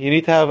Vavke, you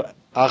need to have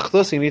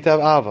Achdus, you need to have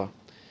Ava.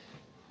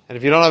 And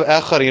if you don't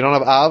have Echad, you don't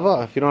have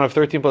Ava, if you don't have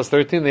 13 plus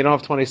 13, they don't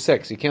have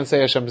 26. You can't say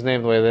Hashem's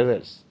name the way that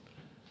it is.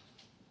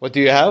 What do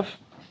you have?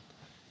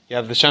 You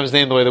have the Hashem's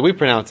name the way that we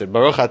pronounce it.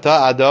 Baruch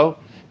Atah Ado,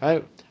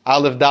 right?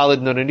 Aleph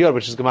Daled Nun and Yod,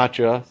 which is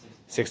Gematria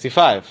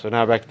 65. So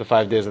now back to the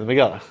 5 days of the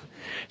Megillah.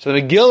 So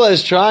the Megillah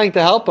is trying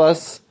to help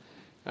us,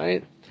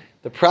 right?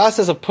 The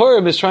process of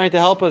Purim is trying to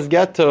help us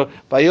get to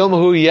Bayom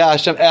Hu Yeh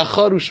Hashem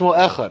Echad Ushmo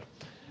Echad.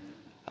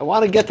 I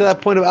want to get to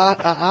that point of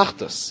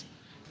Achdus.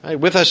 Right,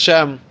 with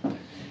Hashem,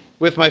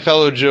 with my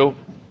fellow Jew.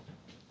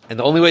 And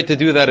the only way to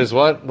do that is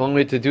what? The only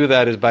way to do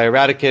that is by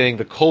eradicating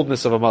the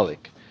coldness of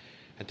Amalek.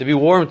 And to be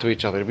warm to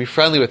each other, to be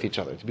friendly with each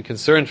other, to be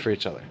concerned for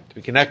each other, to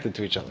be connected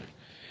to each other,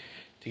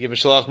 to give a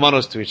shalach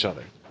manos to each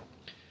other,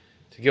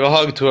 to give a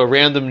hug to a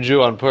random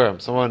Jew on Purim,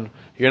 someone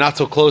you're not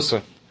so close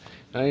with,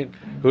 right?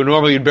 Who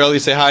normally you'd barely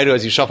say hi to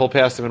as you shuffle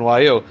past him in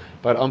YU.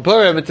 But on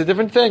Purim, it's a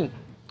different thing.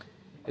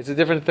 It's a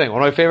different thing.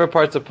 One of my favorite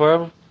parts of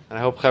Purim, and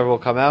I hope Chaver will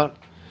come out,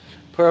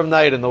 Purim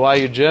night in the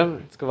YU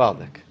gym, it's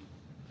Gavaldik.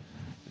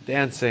 The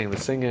dancing, the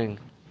singing.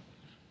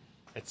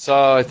 It's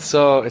so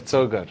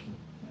good.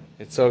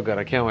 It's so good.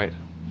 I can't wait.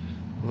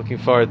 I'm looking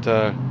forward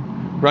to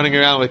running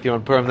around with you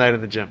on Purim night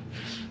in the gym.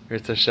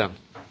 Here's Hashem.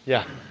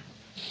 Yeah.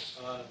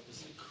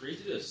 Is it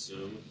crazy to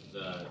assume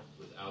that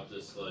without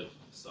this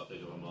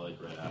suffix of Amalek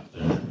right after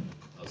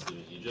us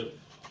leaving Egypt,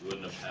 we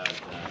wouldn't have had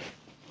that?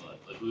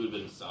 We would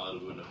have been solid.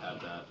 We wouldn't have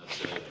had that.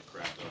 Necessarily that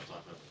crap that I was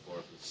talking about before.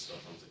 If the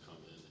stuff wants to come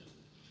in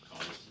and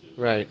cause us to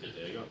do right.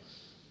 There you go.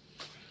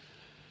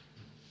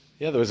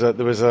 Yeah,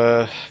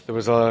 there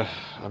was a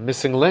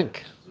missing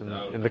link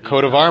in the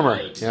coat of armor,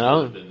 you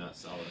know.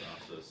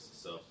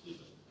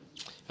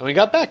 And we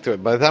got back to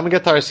it. By the time we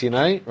get to Har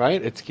Sinai,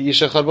 right, it's ki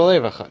ish echad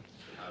b'lev echad.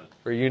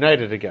 We're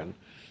united again.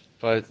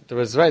 But there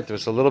was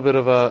a little bit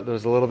of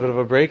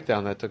a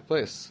breakdown that took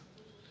place.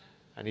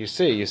 And you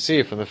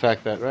see from the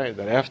fact that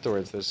that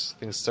afterwards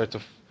things start to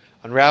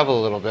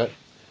unravel a little bit.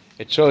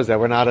 It shows that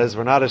we're not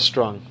as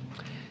strong.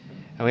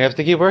 And we have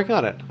to keep working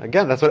on it.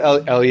 Again, that's what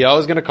Eliyahu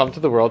is going to come to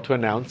the world to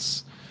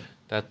announce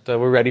that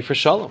we're ready for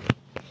Shalom.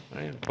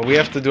 Right? But we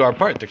have to do our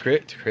part to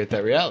create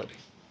that reality.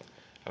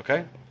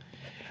 Okay?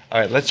 All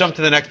right, let's jump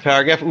to the next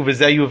paragraph.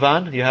 Uvizeh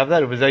Yuvan. You have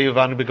that? Uvizeh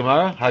Yuvan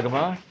b'Gemara?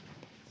 HaGemara?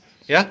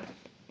 Yeah?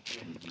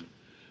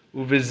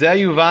 Uvizeh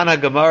Yuvan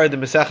HaGemara the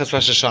Maseches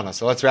Rosh Hashanah.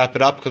 So let's wrap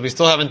it up because we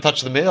still haven't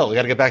touched the meal. We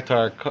got to get back to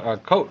our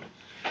coat.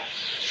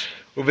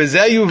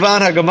 Uvizeh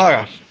Yuvan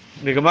HaGemara.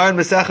 The Gemara in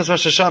Maseches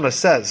Rosh Hashanah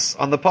says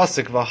on the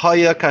pasuk,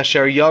 V'haya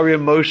kasher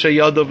yarim Moshe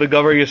yado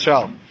v'gavar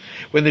Yisrael.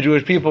 When the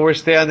Jewish people were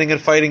standing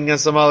and fighting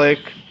against Amalek,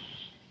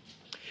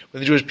 when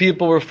the Jewish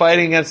people were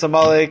fighting against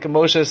Amalek,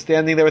 Moshe is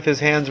standing there with his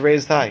hands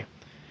raised high.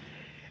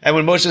 And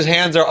when Moshe's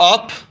hands are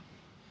up,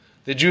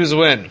 the Jews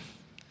win.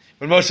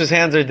 When Moshe's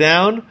hands are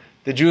down,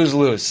 the Jews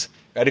lose.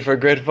 Ready for a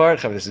great part?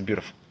 This is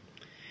beautiful.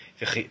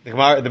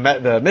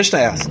 The Mishnah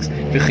asks,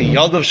 V'chi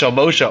yadav shel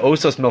Moshe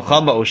osos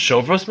milchama o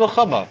shovros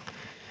milchama.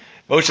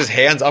 Moshe's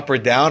hands up or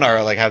down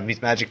are like have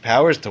these magic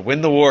powers to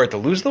win the war, to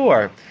lose the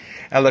war.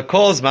 As long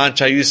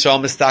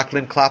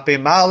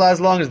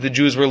as the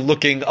Jews were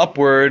looking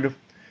upward,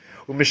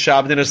 and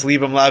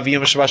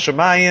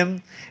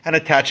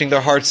attaching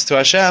their hearts to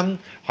Hashem,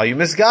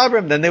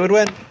 then they would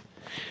win.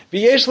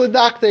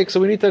 So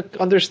we need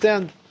to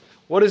understand,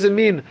 what does it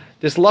mean,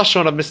 this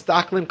lashon of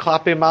mistaklin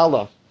klape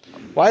mala?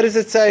 Why does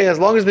it say, as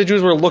long as the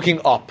Jews were looking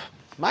up?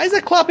 Why is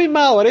that klape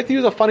mala? Why do you have to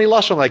use a funny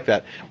lashon like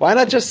that? Why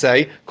not just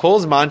say, kol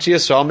zman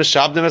sheyisrael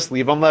mishabdim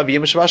eslivam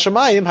laviyim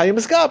shvashamayim hayim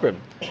misgabrim?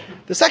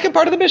 The second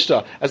part of the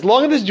Mishnah, as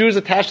long as the Jews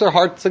attach their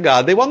hearts to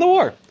God, they won the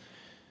war.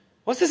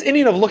 What's this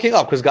Indian of looking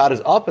up? Because God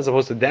is up as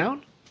opposed to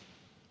down?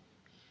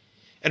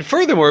 And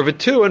furthermore, my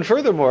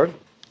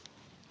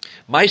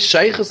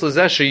shaychus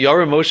l'zeh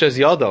yarim Moshe's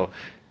yado.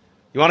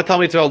 You want to tell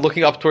me it's about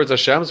looking up towards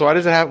Hashem? So why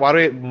do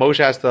Moshe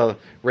has to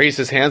raise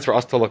his hands for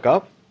us to look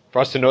up? For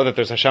us to know that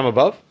there's Hashem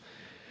above?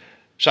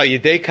 Shal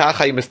yidei kach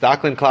hayim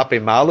mistaklin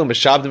klape malu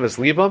mishabdim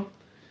eslibam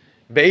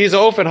be'ez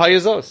ofen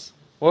hayazos.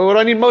 Well, what do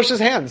I need Moshe's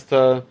hands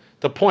to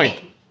point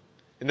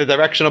in the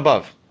direction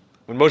above?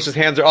 When Moshe's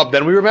hands are up,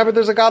 then we remember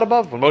there's a God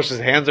above. When Moshe's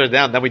hands are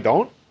down, then we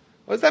don't?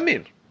 What does that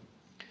mean?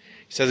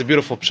 He says a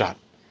beautiful pshat.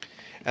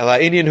 Ela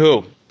inyan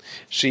hu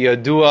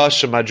sheyadua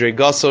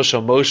shemadregaso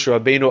shel Moshe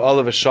Rabbeinu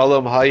alav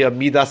v'shalom haya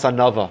midas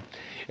anava.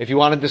 If you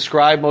want to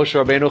describe Moshe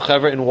Rabbeinu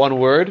Chaver in one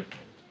word,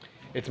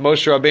 it's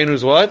Moshe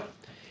Rabbeinu's what?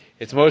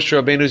 It's Moshe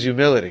Rabbeinu's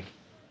humility.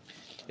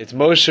 It's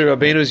Moshe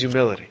Rabbeinu's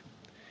humility.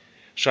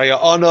 Shaya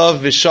anav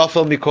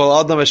v'shafel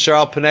mikol adam asher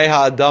al pnei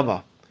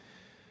ha'adama.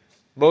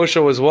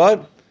 Moshe was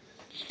what?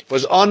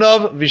 Was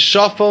anav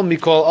v'shafel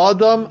mikol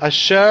adam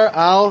asher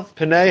al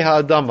pnei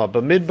ha'adama.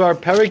 B'midbar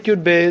perik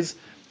yud beis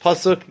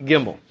pasuk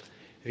gimel.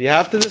 If you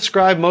have to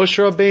describe Moshe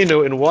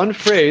Rabbeinu in one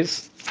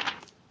phrase,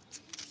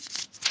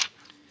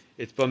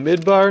 it's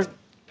B'midbar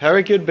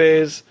perik yud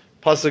beis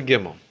pasuk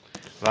gimel.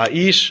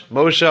 Va'ish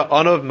Moshe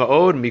anav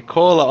me'od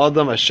mikol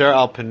ha'adam asher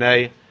al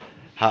pnei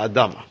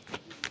ha'adama.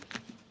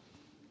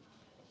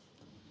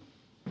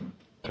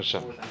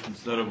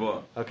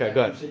 Okay,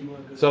 good.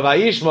 So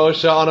Vayish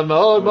Moshe on a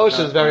mode. Moshe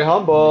is very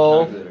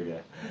humble.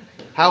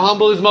 How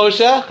humble is Moshe?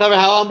 How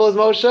humble is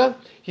Moshe?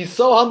 He's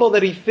so humble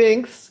that he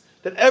thinks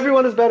that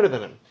everyone is better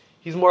than him.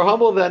 He's more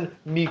humble than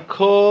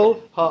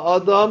Mikol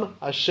Ha'adam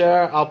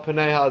Asher Al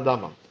Pnei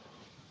Ha'adama.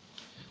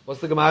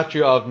 What's the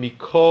gematria of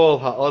Mikol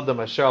Ha'adam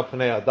Asher Al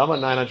Pnei Ha'adama?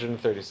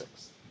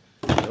 936.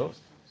 So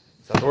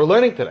that's what we're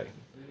learning today.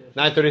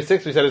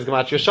 936 we said is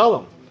gematria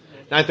Shalom.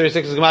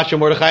 936 is gematria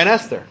Mordechai and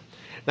Esther.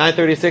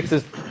 936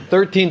 is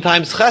 13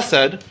 times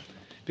chesed,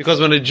 because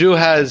when a Jew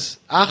has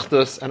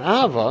achdus and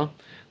ava,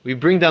 we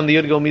bring down the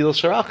yud midul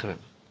sharachim.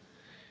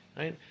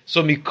 Right?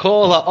 So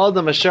mikol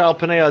ha'adam asher al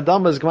pnei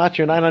adam is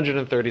gematria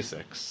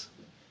 936.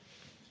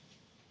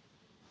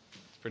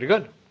 It's pretty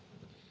good.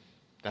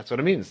 That's what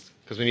it means.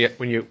 Because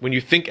when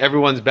you think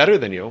everyone's better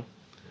than you,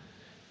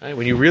 right?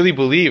 When you really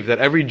believe that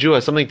every Jew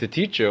has something to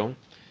teach you,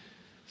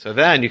 so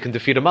then you can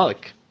defeat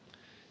Amalek.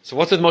 So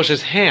what's with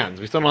Moshe's hands?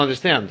 We still don't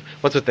understand.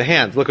 What's with the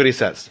hands? Look what he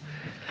says.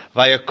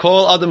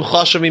 Vayakol adam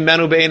chashav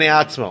mimenu be'enei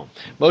atzmo.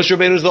 Moshe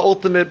Rabbeinu is the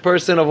ultimate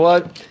person of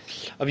what?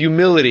 Of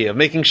humility, of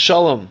making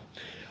shalom.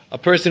 A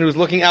person who's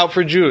looking out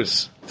for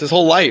Jews. It's his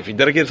whole life. He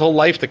dedicated his whole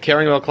life to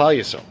caring about Klal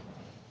Yisrael.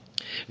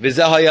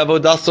 V'zeh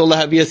hayavodaso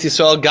lahaviyas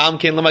Yisrael gam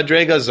kein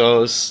lamadrega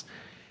zos.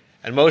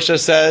 And Moshe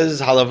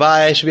says,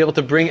 halavai, I should be able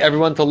to bring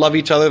everyone to love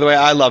each other the way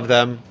I love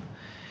them.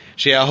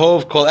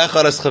 Moshe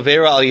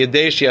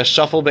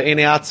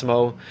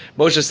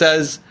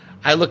says,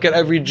 I look at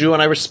every Jew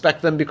and I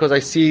respect them because I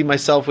see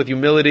myself with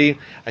humility.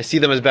 I see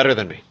them as better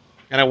than me.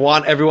 And I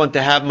want everyone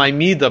to have my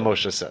midah,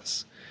 Moshe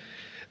says.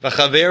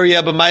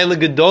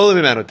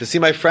 To see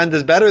my friend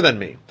is better than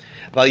me.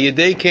 To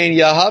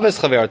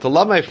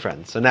love my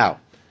friend. So now,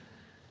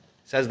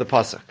 says the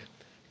pasuk,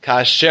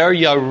 Kasher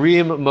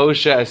yarim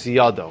Moshe es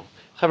yado.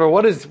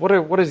 What does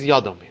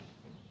yado mean?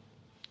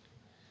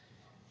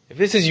 If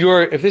this is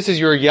your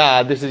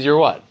yad, this is your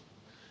what?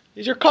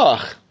 This is your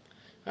koch,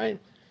 right?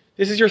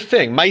 This is your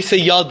thing. Maisa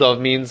yadav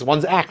means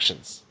one's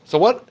actions. So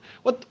what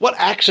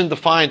action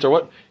defines, or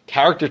what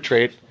character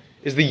trait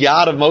is the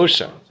yad of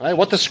Moshe? Right?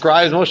 What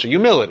describes Moshe?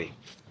 Humility.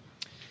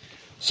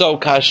 So,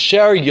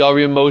 kasher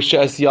yarim Moshe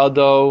es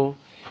yado,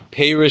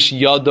 perish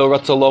yado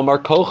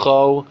ratzalomar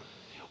kocho.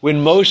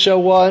 When Moshe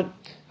what?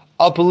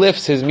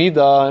 Uplifts his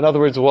midah. In other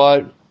words,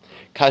 what?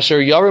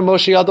 Kasher yarim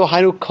Moshe yado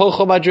hainu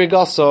kocho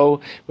madregaso.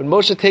 When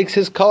Moshe takes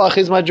his koach,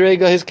 his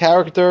madrega, his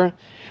character,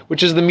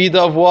 which is the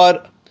midah of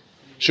what?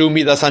 Shu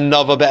midas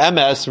hanava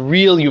be'emes,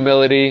 real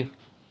humility,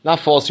 not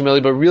false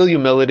humility, but real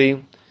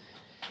humility.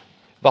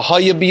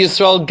 V'haya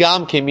b'Yisrael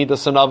gam ke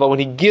midas hanava. When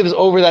he gives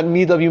over that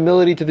midah of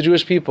humility to the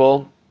Jewish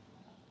people,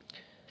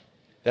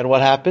 then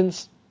what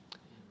happens?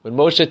 When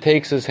Moshe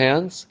takes his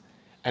hands,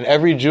 and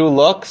every Jew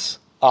looks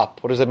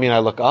up. What does that mean, I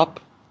look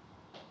up?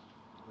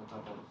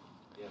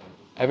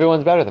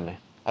 Everyone's better than me.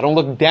 I don't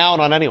look down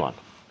on anyone.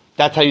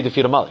 That's how you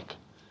defeat a Malik.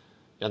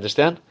 You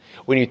understand?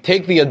 When you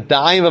take the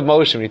adayim of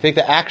Moshe, when you take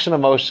the action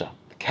of Moshe,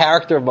 the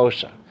character of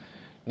Moshe,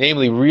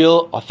 namely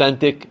real,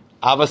 authentic,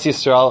 avas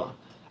Yisrael,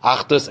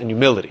 achdus, and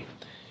humility,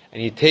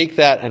 and you take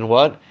that and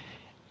what?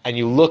 And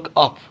you look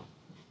up.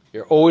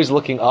 You're always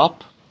looking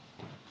up.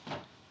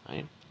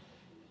 Right?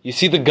 You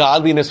see the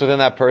godliness within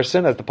that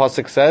person, as the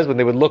pasuk says, when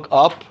they would look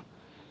up,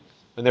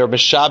 when they were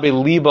meshabe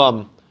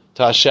libam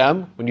to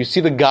Hashem, when you see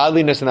the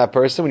godliness in that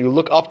person, when you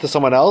look up to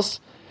someone else,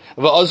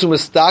 when you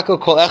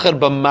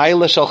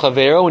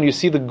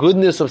see the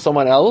goodness of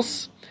someone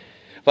else,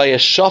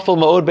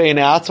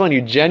 and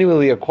you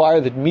genuinely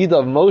acquire the midah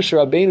of Moshe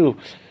Rabbeinu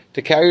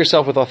to carry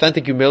yourself with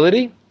authentic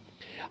humility,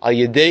 then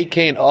you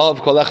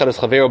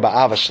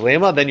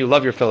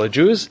love your fellow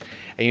Jews,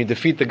 and you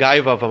defeat the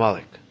gaiva of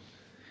Amalek.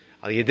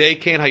 You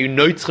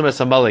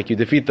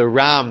defeat the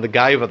ram, the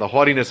gaiva, the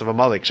haughtiness of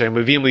Amalek. And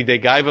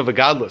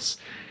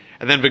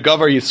then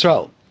v'gavar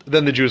Yisrael.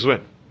 Then the Jews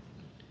win.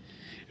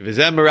 That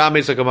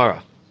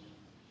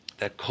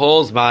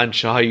calls man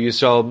shahay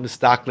Yisrael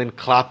mistaklin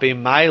klape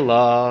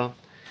maila.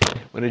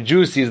 When a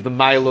Jew sees the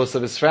mailos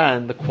of his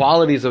friend, the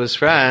qualities of his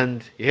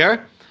friend, you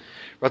hear?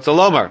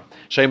 Ratzalomar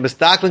shahay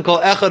mistaklin kol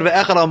echad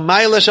ve'echad al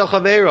maila shel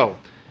chaveiro.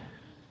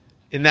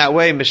 In that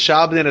way,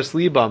 mishabdin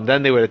aslibam,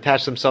 then they would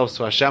attach themselves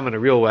to Hashem in a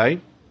real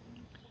way.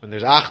 When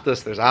there's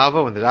achdus, there's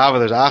ava. When there's ava,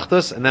 there's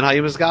achdus, and then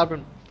hayim is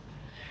gabrin.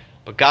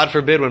 But God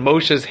forbid, when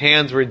Moshe's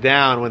hands were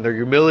down, when their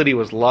humility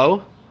was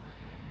low,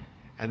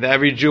 and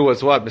every Jew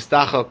was what?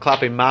 Mistachel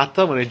klape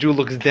mata, when a Jew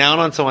looks down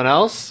on someone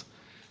else,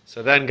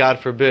 so then God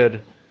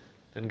forbid,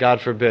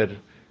 chas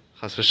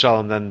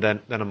v'shalom,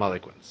 then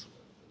Amalek wins.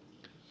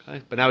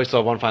 Okay? But now we still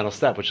have one final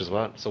step, which is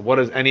what? So what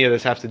does any of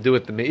this have to do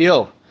with the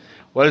Me'il?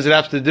 What does it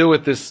have to do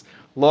with this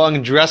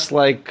long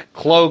dress-like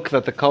cloak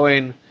that the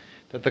Kohen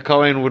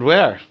would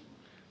wear?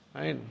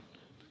 Right?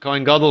 The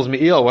Kohen Gadol's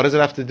Me'il, what does it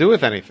have to do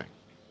with anything?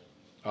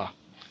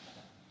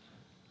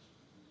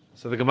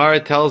 So the Gemara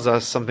tells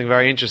us something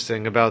very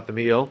interesting about the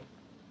Me'il.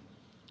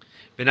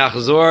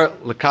 V'nachzor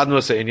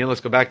l'kadmos ha'inyan.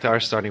 Let's go back to our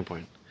starting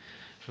point.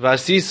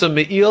 V'asisa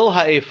Me'il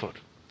ha'ephod.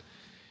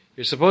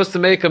 You're supposed to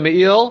make a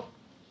Me'il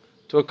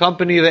to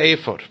accompany the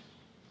ephod.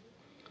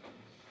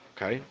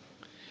 Okay?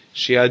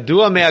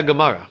 She'adua me'a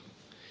Gemara.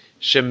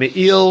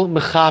 She'Me'il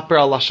mechaper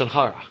al lashon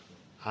hara.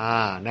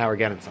 Now we're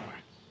getting somewhere.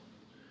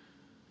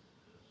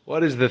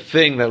 What is the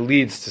thing that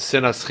leads to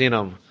sinas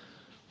chinam?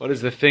 What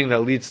is the thing that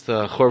leads to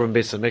Churban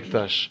Beis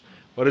HaMikdash?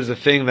 What is the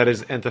thing that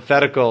is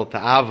antithetical to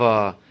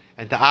Ava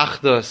and to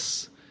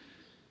Achdus?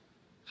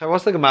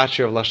 What's the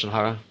gematria of Lashon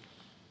Hara?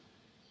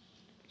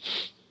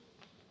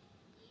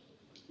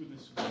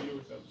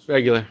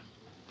 Regular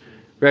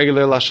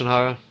Lashon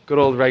Hara. Good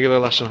old regular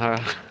Lashon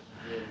Hara.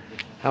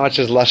 How much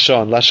is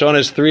Lashon? Lashon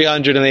is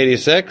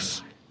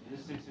 386.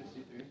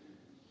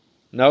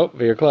 Nope,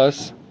 but you're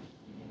close.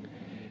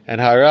 And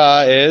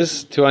Hara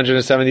is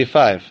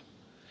 275.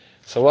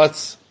 So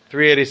what's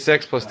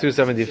 386 plus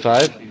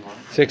 275?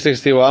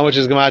 661, which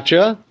is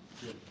Gematria?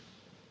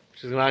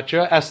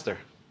 Esther.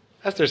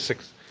 Esther is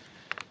 6.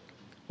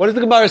 What does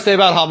the Gemara say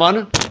about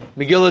Haman?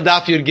 Megillah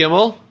Daf Yud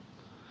Gimel.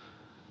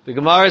 The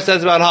Gemara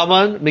says about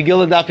Haman,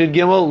 Megillah Daf Yud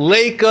Gimel,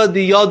 Leika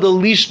diyada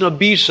lishna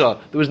bisha.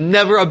 There was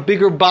never a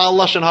bigger Baal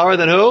Lashon Hara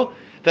than who?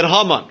 Than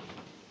Haman.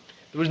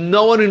 There was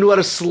no one who knew how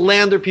to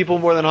slander people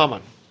more than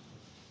Haman.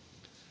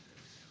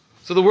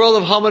 So the world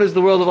of Haman is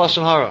the world of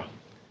Lashon Hara.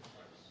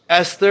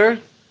 Esther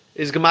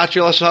is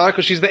Gematria Lashon Hara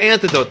because she's the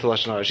antidote to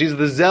Lashon Hara. She's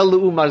the Zel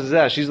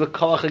Lu'umazeh. She's the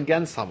Koach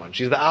against Haman.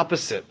 She's the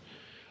opposite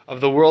of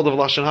the world of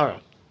Lashon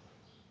Hara.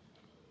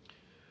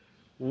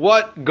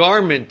 What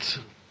garment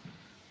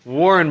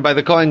worn by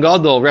the Kohen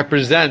Gadol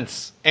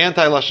represents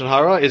anti-Lashon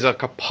Hara, is a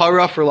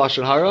kapara for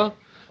Lashon Hara?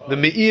 The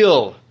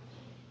Me'il.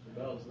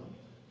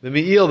 The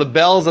Me'il, the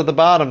bells at the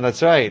bottom,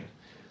 that's right.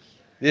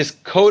 This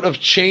coat of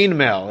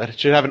chainmail, it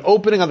should have an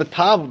opening on the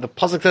top. The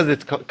pasuk says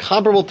it's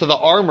comparable to the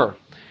armor.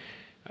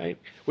 Right?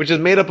 Which is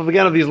made up of,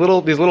 again, of these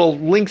little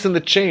links in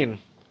the chain,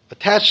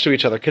 attached to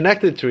each other,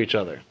 connected to each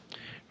other,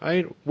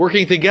 right?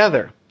 Working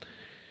together.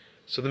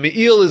 So the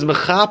Me'il is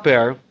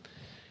mechaper.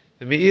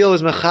 The Me'il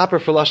is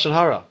mechaper for Lashon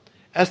Hara.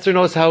 Esther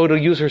knows how to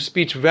use her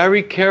speech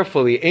very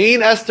carefully.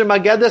 Ein Esther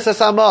magedes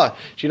esama.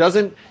 She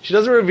doesn't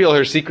reveal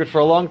her secret for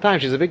a long time.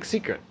 She's a big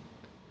secret.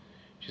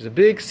 She's a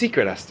big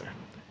secret, Esther.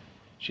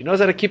 She knows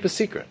how to keep a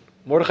secret.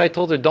 Mordechai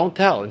told her, don't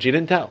tell, and she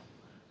didn't tell.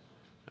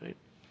 Right?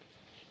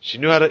 She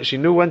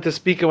knew when to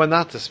speak and when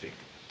not to speak.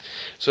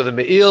 So the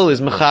Me'il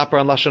is mechaper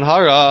on Lashon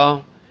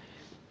Hara.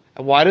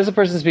 And why does a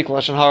person speak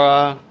Lashon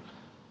Hara?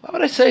 Why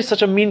would I say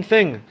such a mean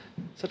thing?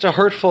 Such a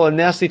hurtful and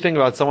nasty thing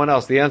about someone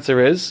else? The answer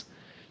is,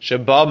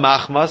 Sheba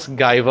machmas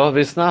gaiva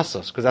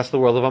visnasos, because that's the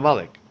world of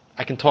Amalek.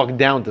 I can talk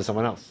down to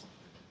someone else.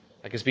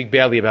 I can speak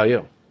badly about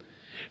you.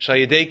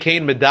 Shayidei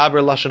kain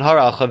medaber Lashon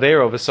Hara al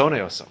chavero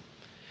v'soneoso.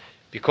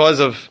 Because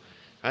of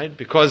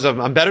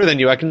I'm better than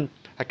you, I can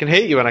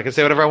hate you and I can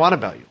say whatever I want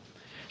about you.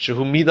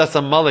 Shehu midas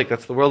Amalek,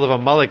 that's the world of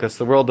Amalek, that's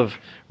the world of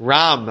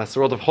Ram, that's the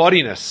world of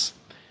haughtiness.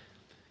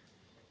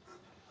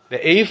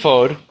 The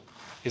ephod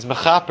is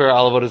mechaper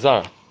al avodah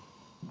zarah.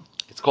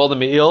 It's called the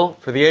me'il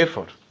for the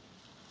ephod.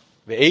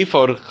 The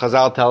ephod,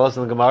 Chazal tell us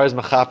in the Gemara, is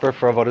mechaper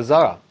for avodah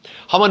zarah.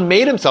 Haman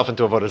made himself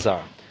into avodah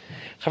zarah.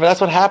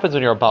 That's what happens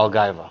when you're a Baal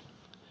Gaiva.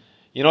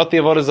 You know what the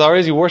avodah zarah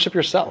is? You worship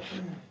yourself.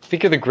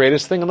 Think you're the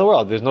greatest thing in the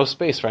world. There's no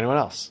space for anyone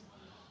else.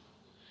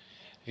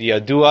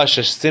 V'yadua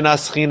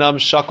shesinas chinam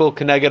shakol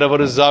keneged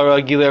avodah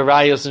zarah gilei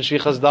rayos and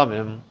shichas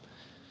damim.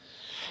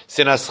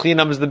 Sinas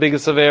chinam is the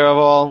biggest aver of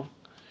all.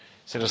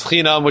 Sinas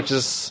chinam, which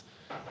is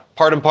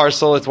part and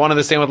parcel, it's one and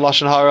the same with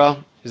Lashon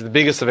Hara, is the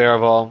biggest aver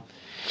of all.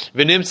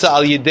 V'nimtza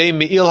al yidei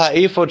me'il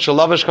ha'efod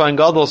shalavash kohen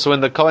gadol. So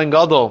when the kohen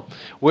gadol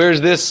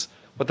wears this,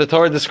 what the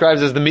Torah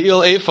describes as the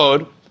me'il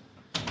ephod,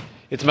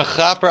 it's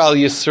mechaper al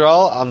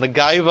Yisrael, on the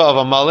gaiva of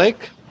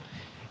Amalek,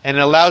 and it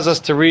allows us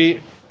to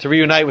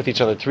reunite with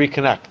each other, to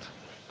reconnect.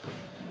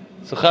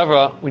 So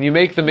Chavra, when you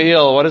make the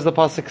me'il, what does the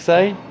pasuk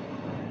say?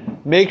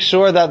 Make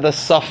sure that the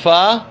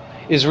safa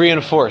is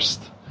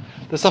reinforced.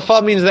 The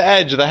safa means the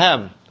edge, the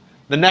hem,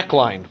 the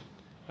neckline.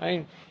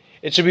 Right?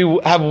 It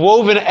should have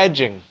woven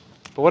edging.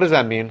 But what does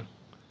that mean?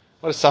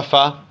 What is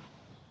safa?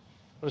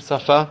 What is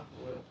safa?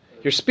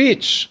 Your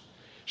speech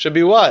should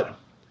be what?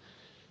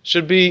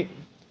 Should be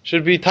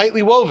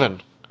tightly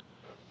woven.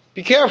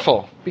 Be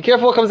careful. Be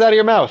careful what comes out of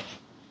your mouth.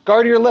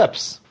 Guard your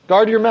lips.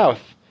 Guard your mouth.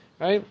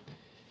 Right?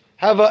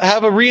 Have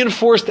a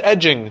reinforced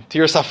edging to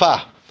your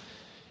safa.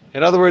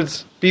 In other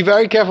words, be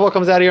very careful what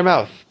comes out of your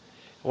mouth.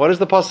 What does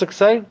the pasuk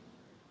say?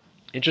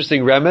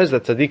 Interesting remez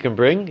that tzaddikim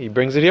bring. He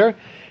brings it here.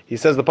 He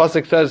says, the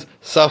pasuk says,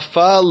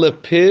 Safa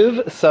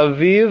lepiv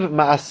saviv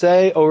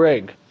maaseh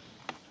oreg.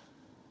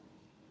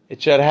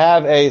 It should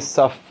have a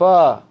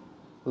safa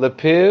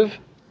lepiv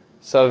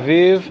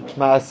saviv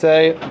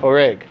maaseh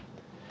oreg.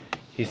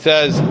 He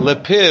says,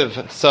 lepiv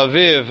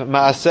saviv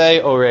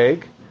maaseh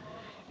oreg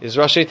is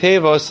Rashi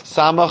Tevos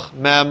Samach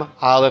Mem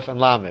Aleph and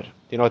Lamed. Do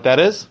you know what that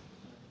is?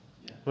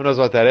 Who knows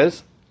what that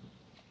is?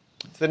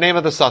 It's the name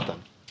of the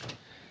Satan.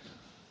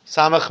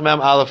 Samach Mem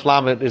Aleph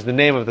Lamed is the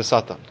name of the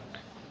Satan.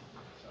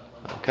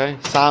 Okay,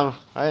 Sam,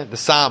 right? The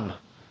Sam.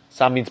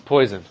 Sam means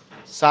poison.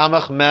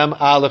 Samach Mem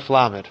Aleph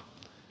Lamed.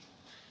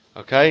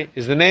 Okay,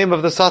 is the name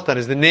of the Satan,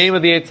 is the name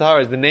of the Yetzer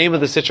Hara, is the name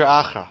of the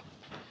Sitra Achra.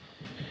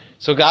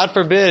 So God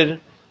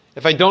forbid,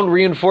 if I don't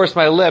reinforce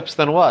my lips,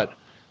 then what?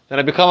 Then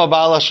I become a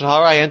Baal Lashon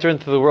Hara, I enter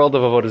into the world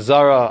of avodah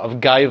zarah,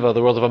 of Gaiva,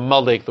 the world of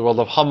Amalek, the world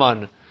of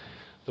Haman,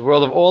 the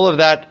world of all of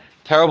that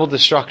terrible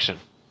destruction.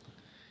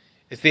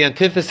 It's the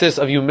antithesis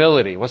of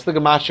humility. What's the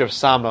gematria of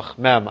Samach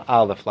Mem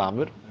Aleph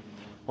Lamed?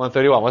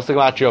 131. What's the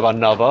gematria of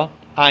Anava?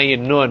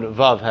 Ayin Nun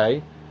Vav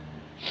Hey?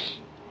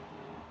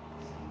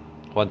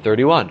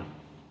 131.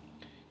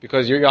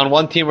 Because you're on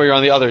one team or you're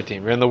on the other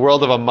team. You're in the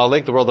world of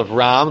Amalek, the world of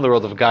Ram, the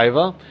world of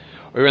Gaiva,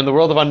 or you're in the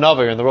world of Anava,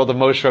 you're in the world of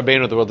Moshe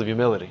Rabbeinu, the world of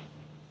humility.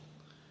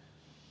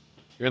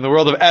 You're in the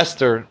world of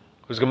Esther,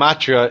 whose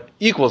gematria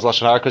equals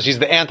Lashon Hara because she's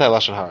the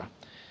anti-Lashon Hara.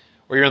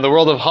 Or you're in the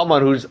world of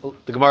Haman, who's,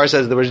 the Gemara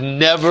says there was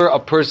never a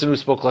person who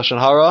spoke Lashon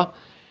Hara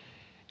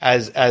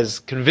as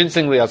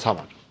convincingly as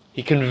Haman.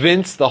 He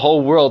convinced the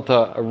whole world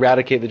to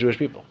eradicate the Jewish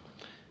people.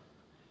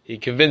 He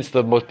convinced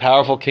the most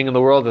powerful king in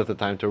the world at the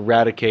time to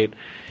eradicate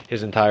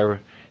his entire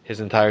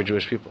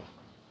Jewish people.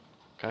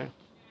 Okay?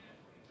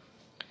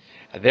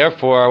 And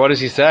therefore, what does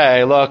he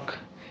say? Look,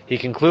 he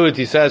concludes,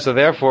 he says, so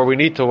therefore we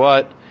need to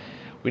what?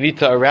 We need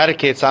to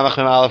eradicate Samach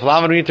Mem Aleph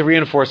Lamed. We need to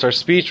reinforce our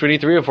speech. We need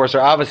to reinforce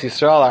our Avos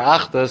Yisrael, our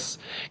Achdus.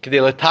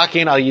 K'dei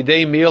letakin al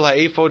yidei me'il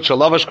ha'efod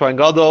shalavash kohen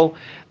gadol,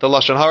 the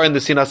Lashon Hara and the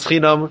Sinas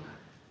Chinam,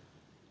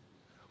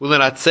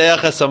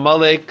 ulenatzeach es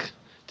Amalek,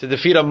 to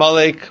defeat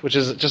Amalek, which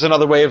is just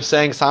another way of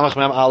saying Samach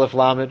Mem Aleph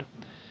Lamed.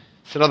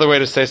 It's another way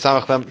to say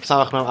Samach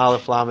Mem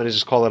Aleph Lamed is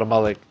just call it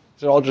Amalek.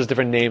 They're all just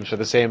different names for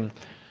the same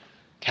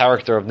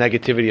character of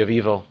negativity, of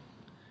evil.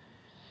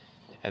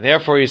 And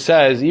therefore he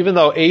says, even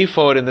though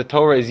ephod in the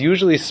Torah is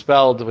usually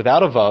spelled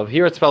without a vav,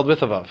 here it's spelled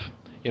with a vav.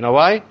 You know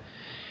why?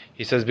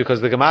 He says because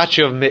the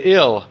gematria of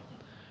me'il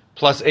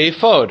plus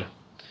ephod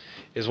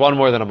is one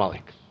more than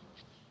Amalek.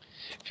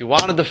 If you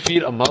want to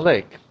defeat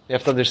Amalek, you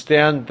have to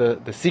understand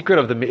the secret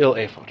of the me'il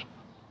ephod.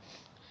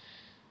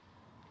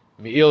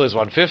 Me'il is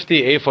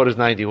 150, ephod is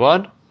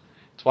 91.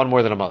 It's one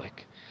more than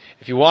Amalek.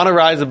 If you want to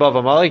rise above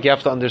Amalek, you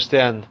have to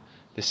understand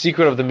the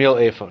secret of the me'il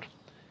ephod.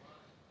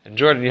 And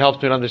Jordan, you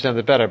helped me to understand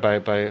it better by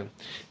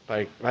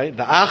right?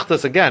 The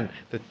Achdus, again,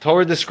 the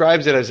Torah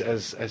describes it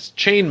as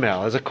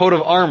chainmail, as a coat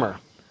of armor,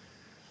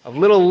 of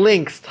little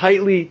links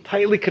tightly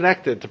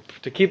connected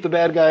to keep the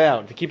bad guy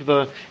out, to keep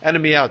the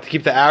enemy out, to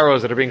keep the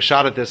arrows that are being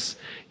shot at this,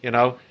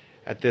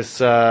 at this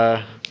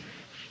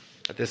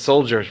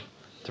soldier,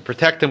 to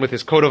protect him with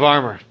his coat of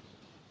armor.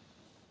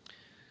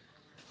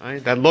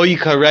 Right? That lo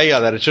yikareya,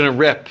 that it shouldn't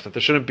rip, that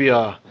there shouldn't be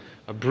a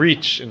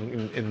breach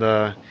in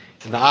the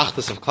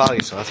Achdus of Klal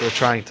Yisrael. That's what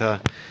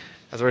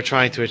we're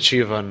trying to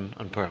achieve on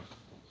Purim.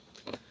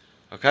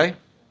 Okay?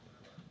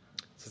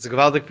 So it's a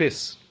gewaldig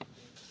piece.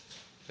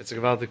 It's a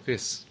gewaldig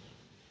piece.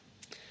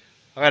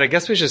 All right, I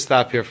guess we should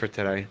stop here for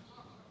today.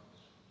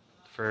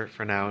 For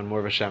now, in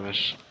Morva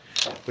Shemesh.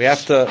 We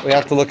have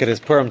to look at his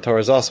Purim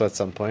Torahs also at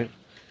some point.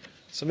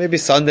 So maybe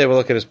Sunday we'll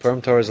look at his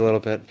Purim Torahs a little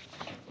bit.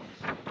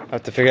 I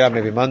have to figure it out.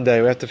 Maybe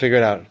Monday we have to figure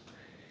it out.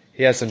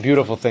 He has some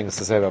beautiful things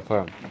to say about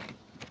Purim,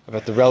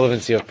 about the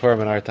relevancy of Purim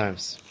in our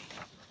times.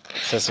 He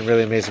says some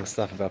really amazing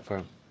stuff about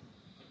Purim.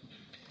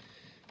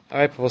 All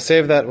right, but we'll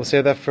save that. We'll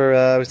save that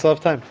for. We still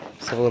have time.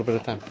 We still have a little bit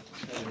of time.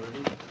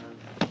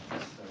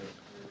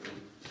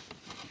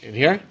 In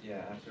here? Yeah,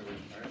 after we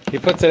start. He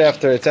puts it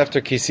after. It's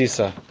after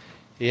Kisisa.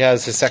 He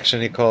has his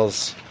section he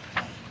calls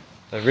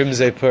the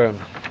Rimzei Purim.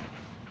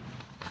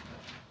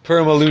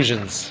 Purim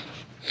allusions.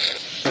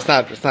 It's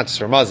not just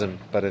for Muslim,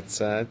 but it's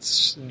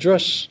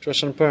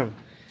drush on Purim.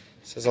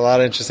 It says a lot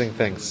of interesting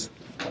things.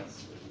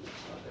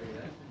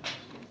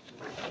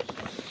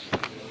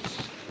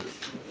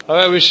 All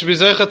right, we should be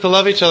zeicha to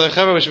love each other.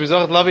 Chaver, we should be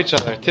zeicha to love each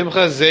other.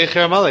 Timcha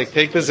zeicher Amalek.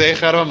 Take the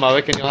zeicher out of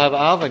Amalek, and you'll have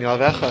Av, and you'll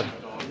have Echad.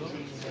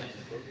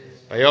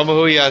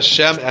 Vayomahu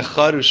Yashem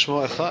Echad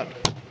Ushmo Echad.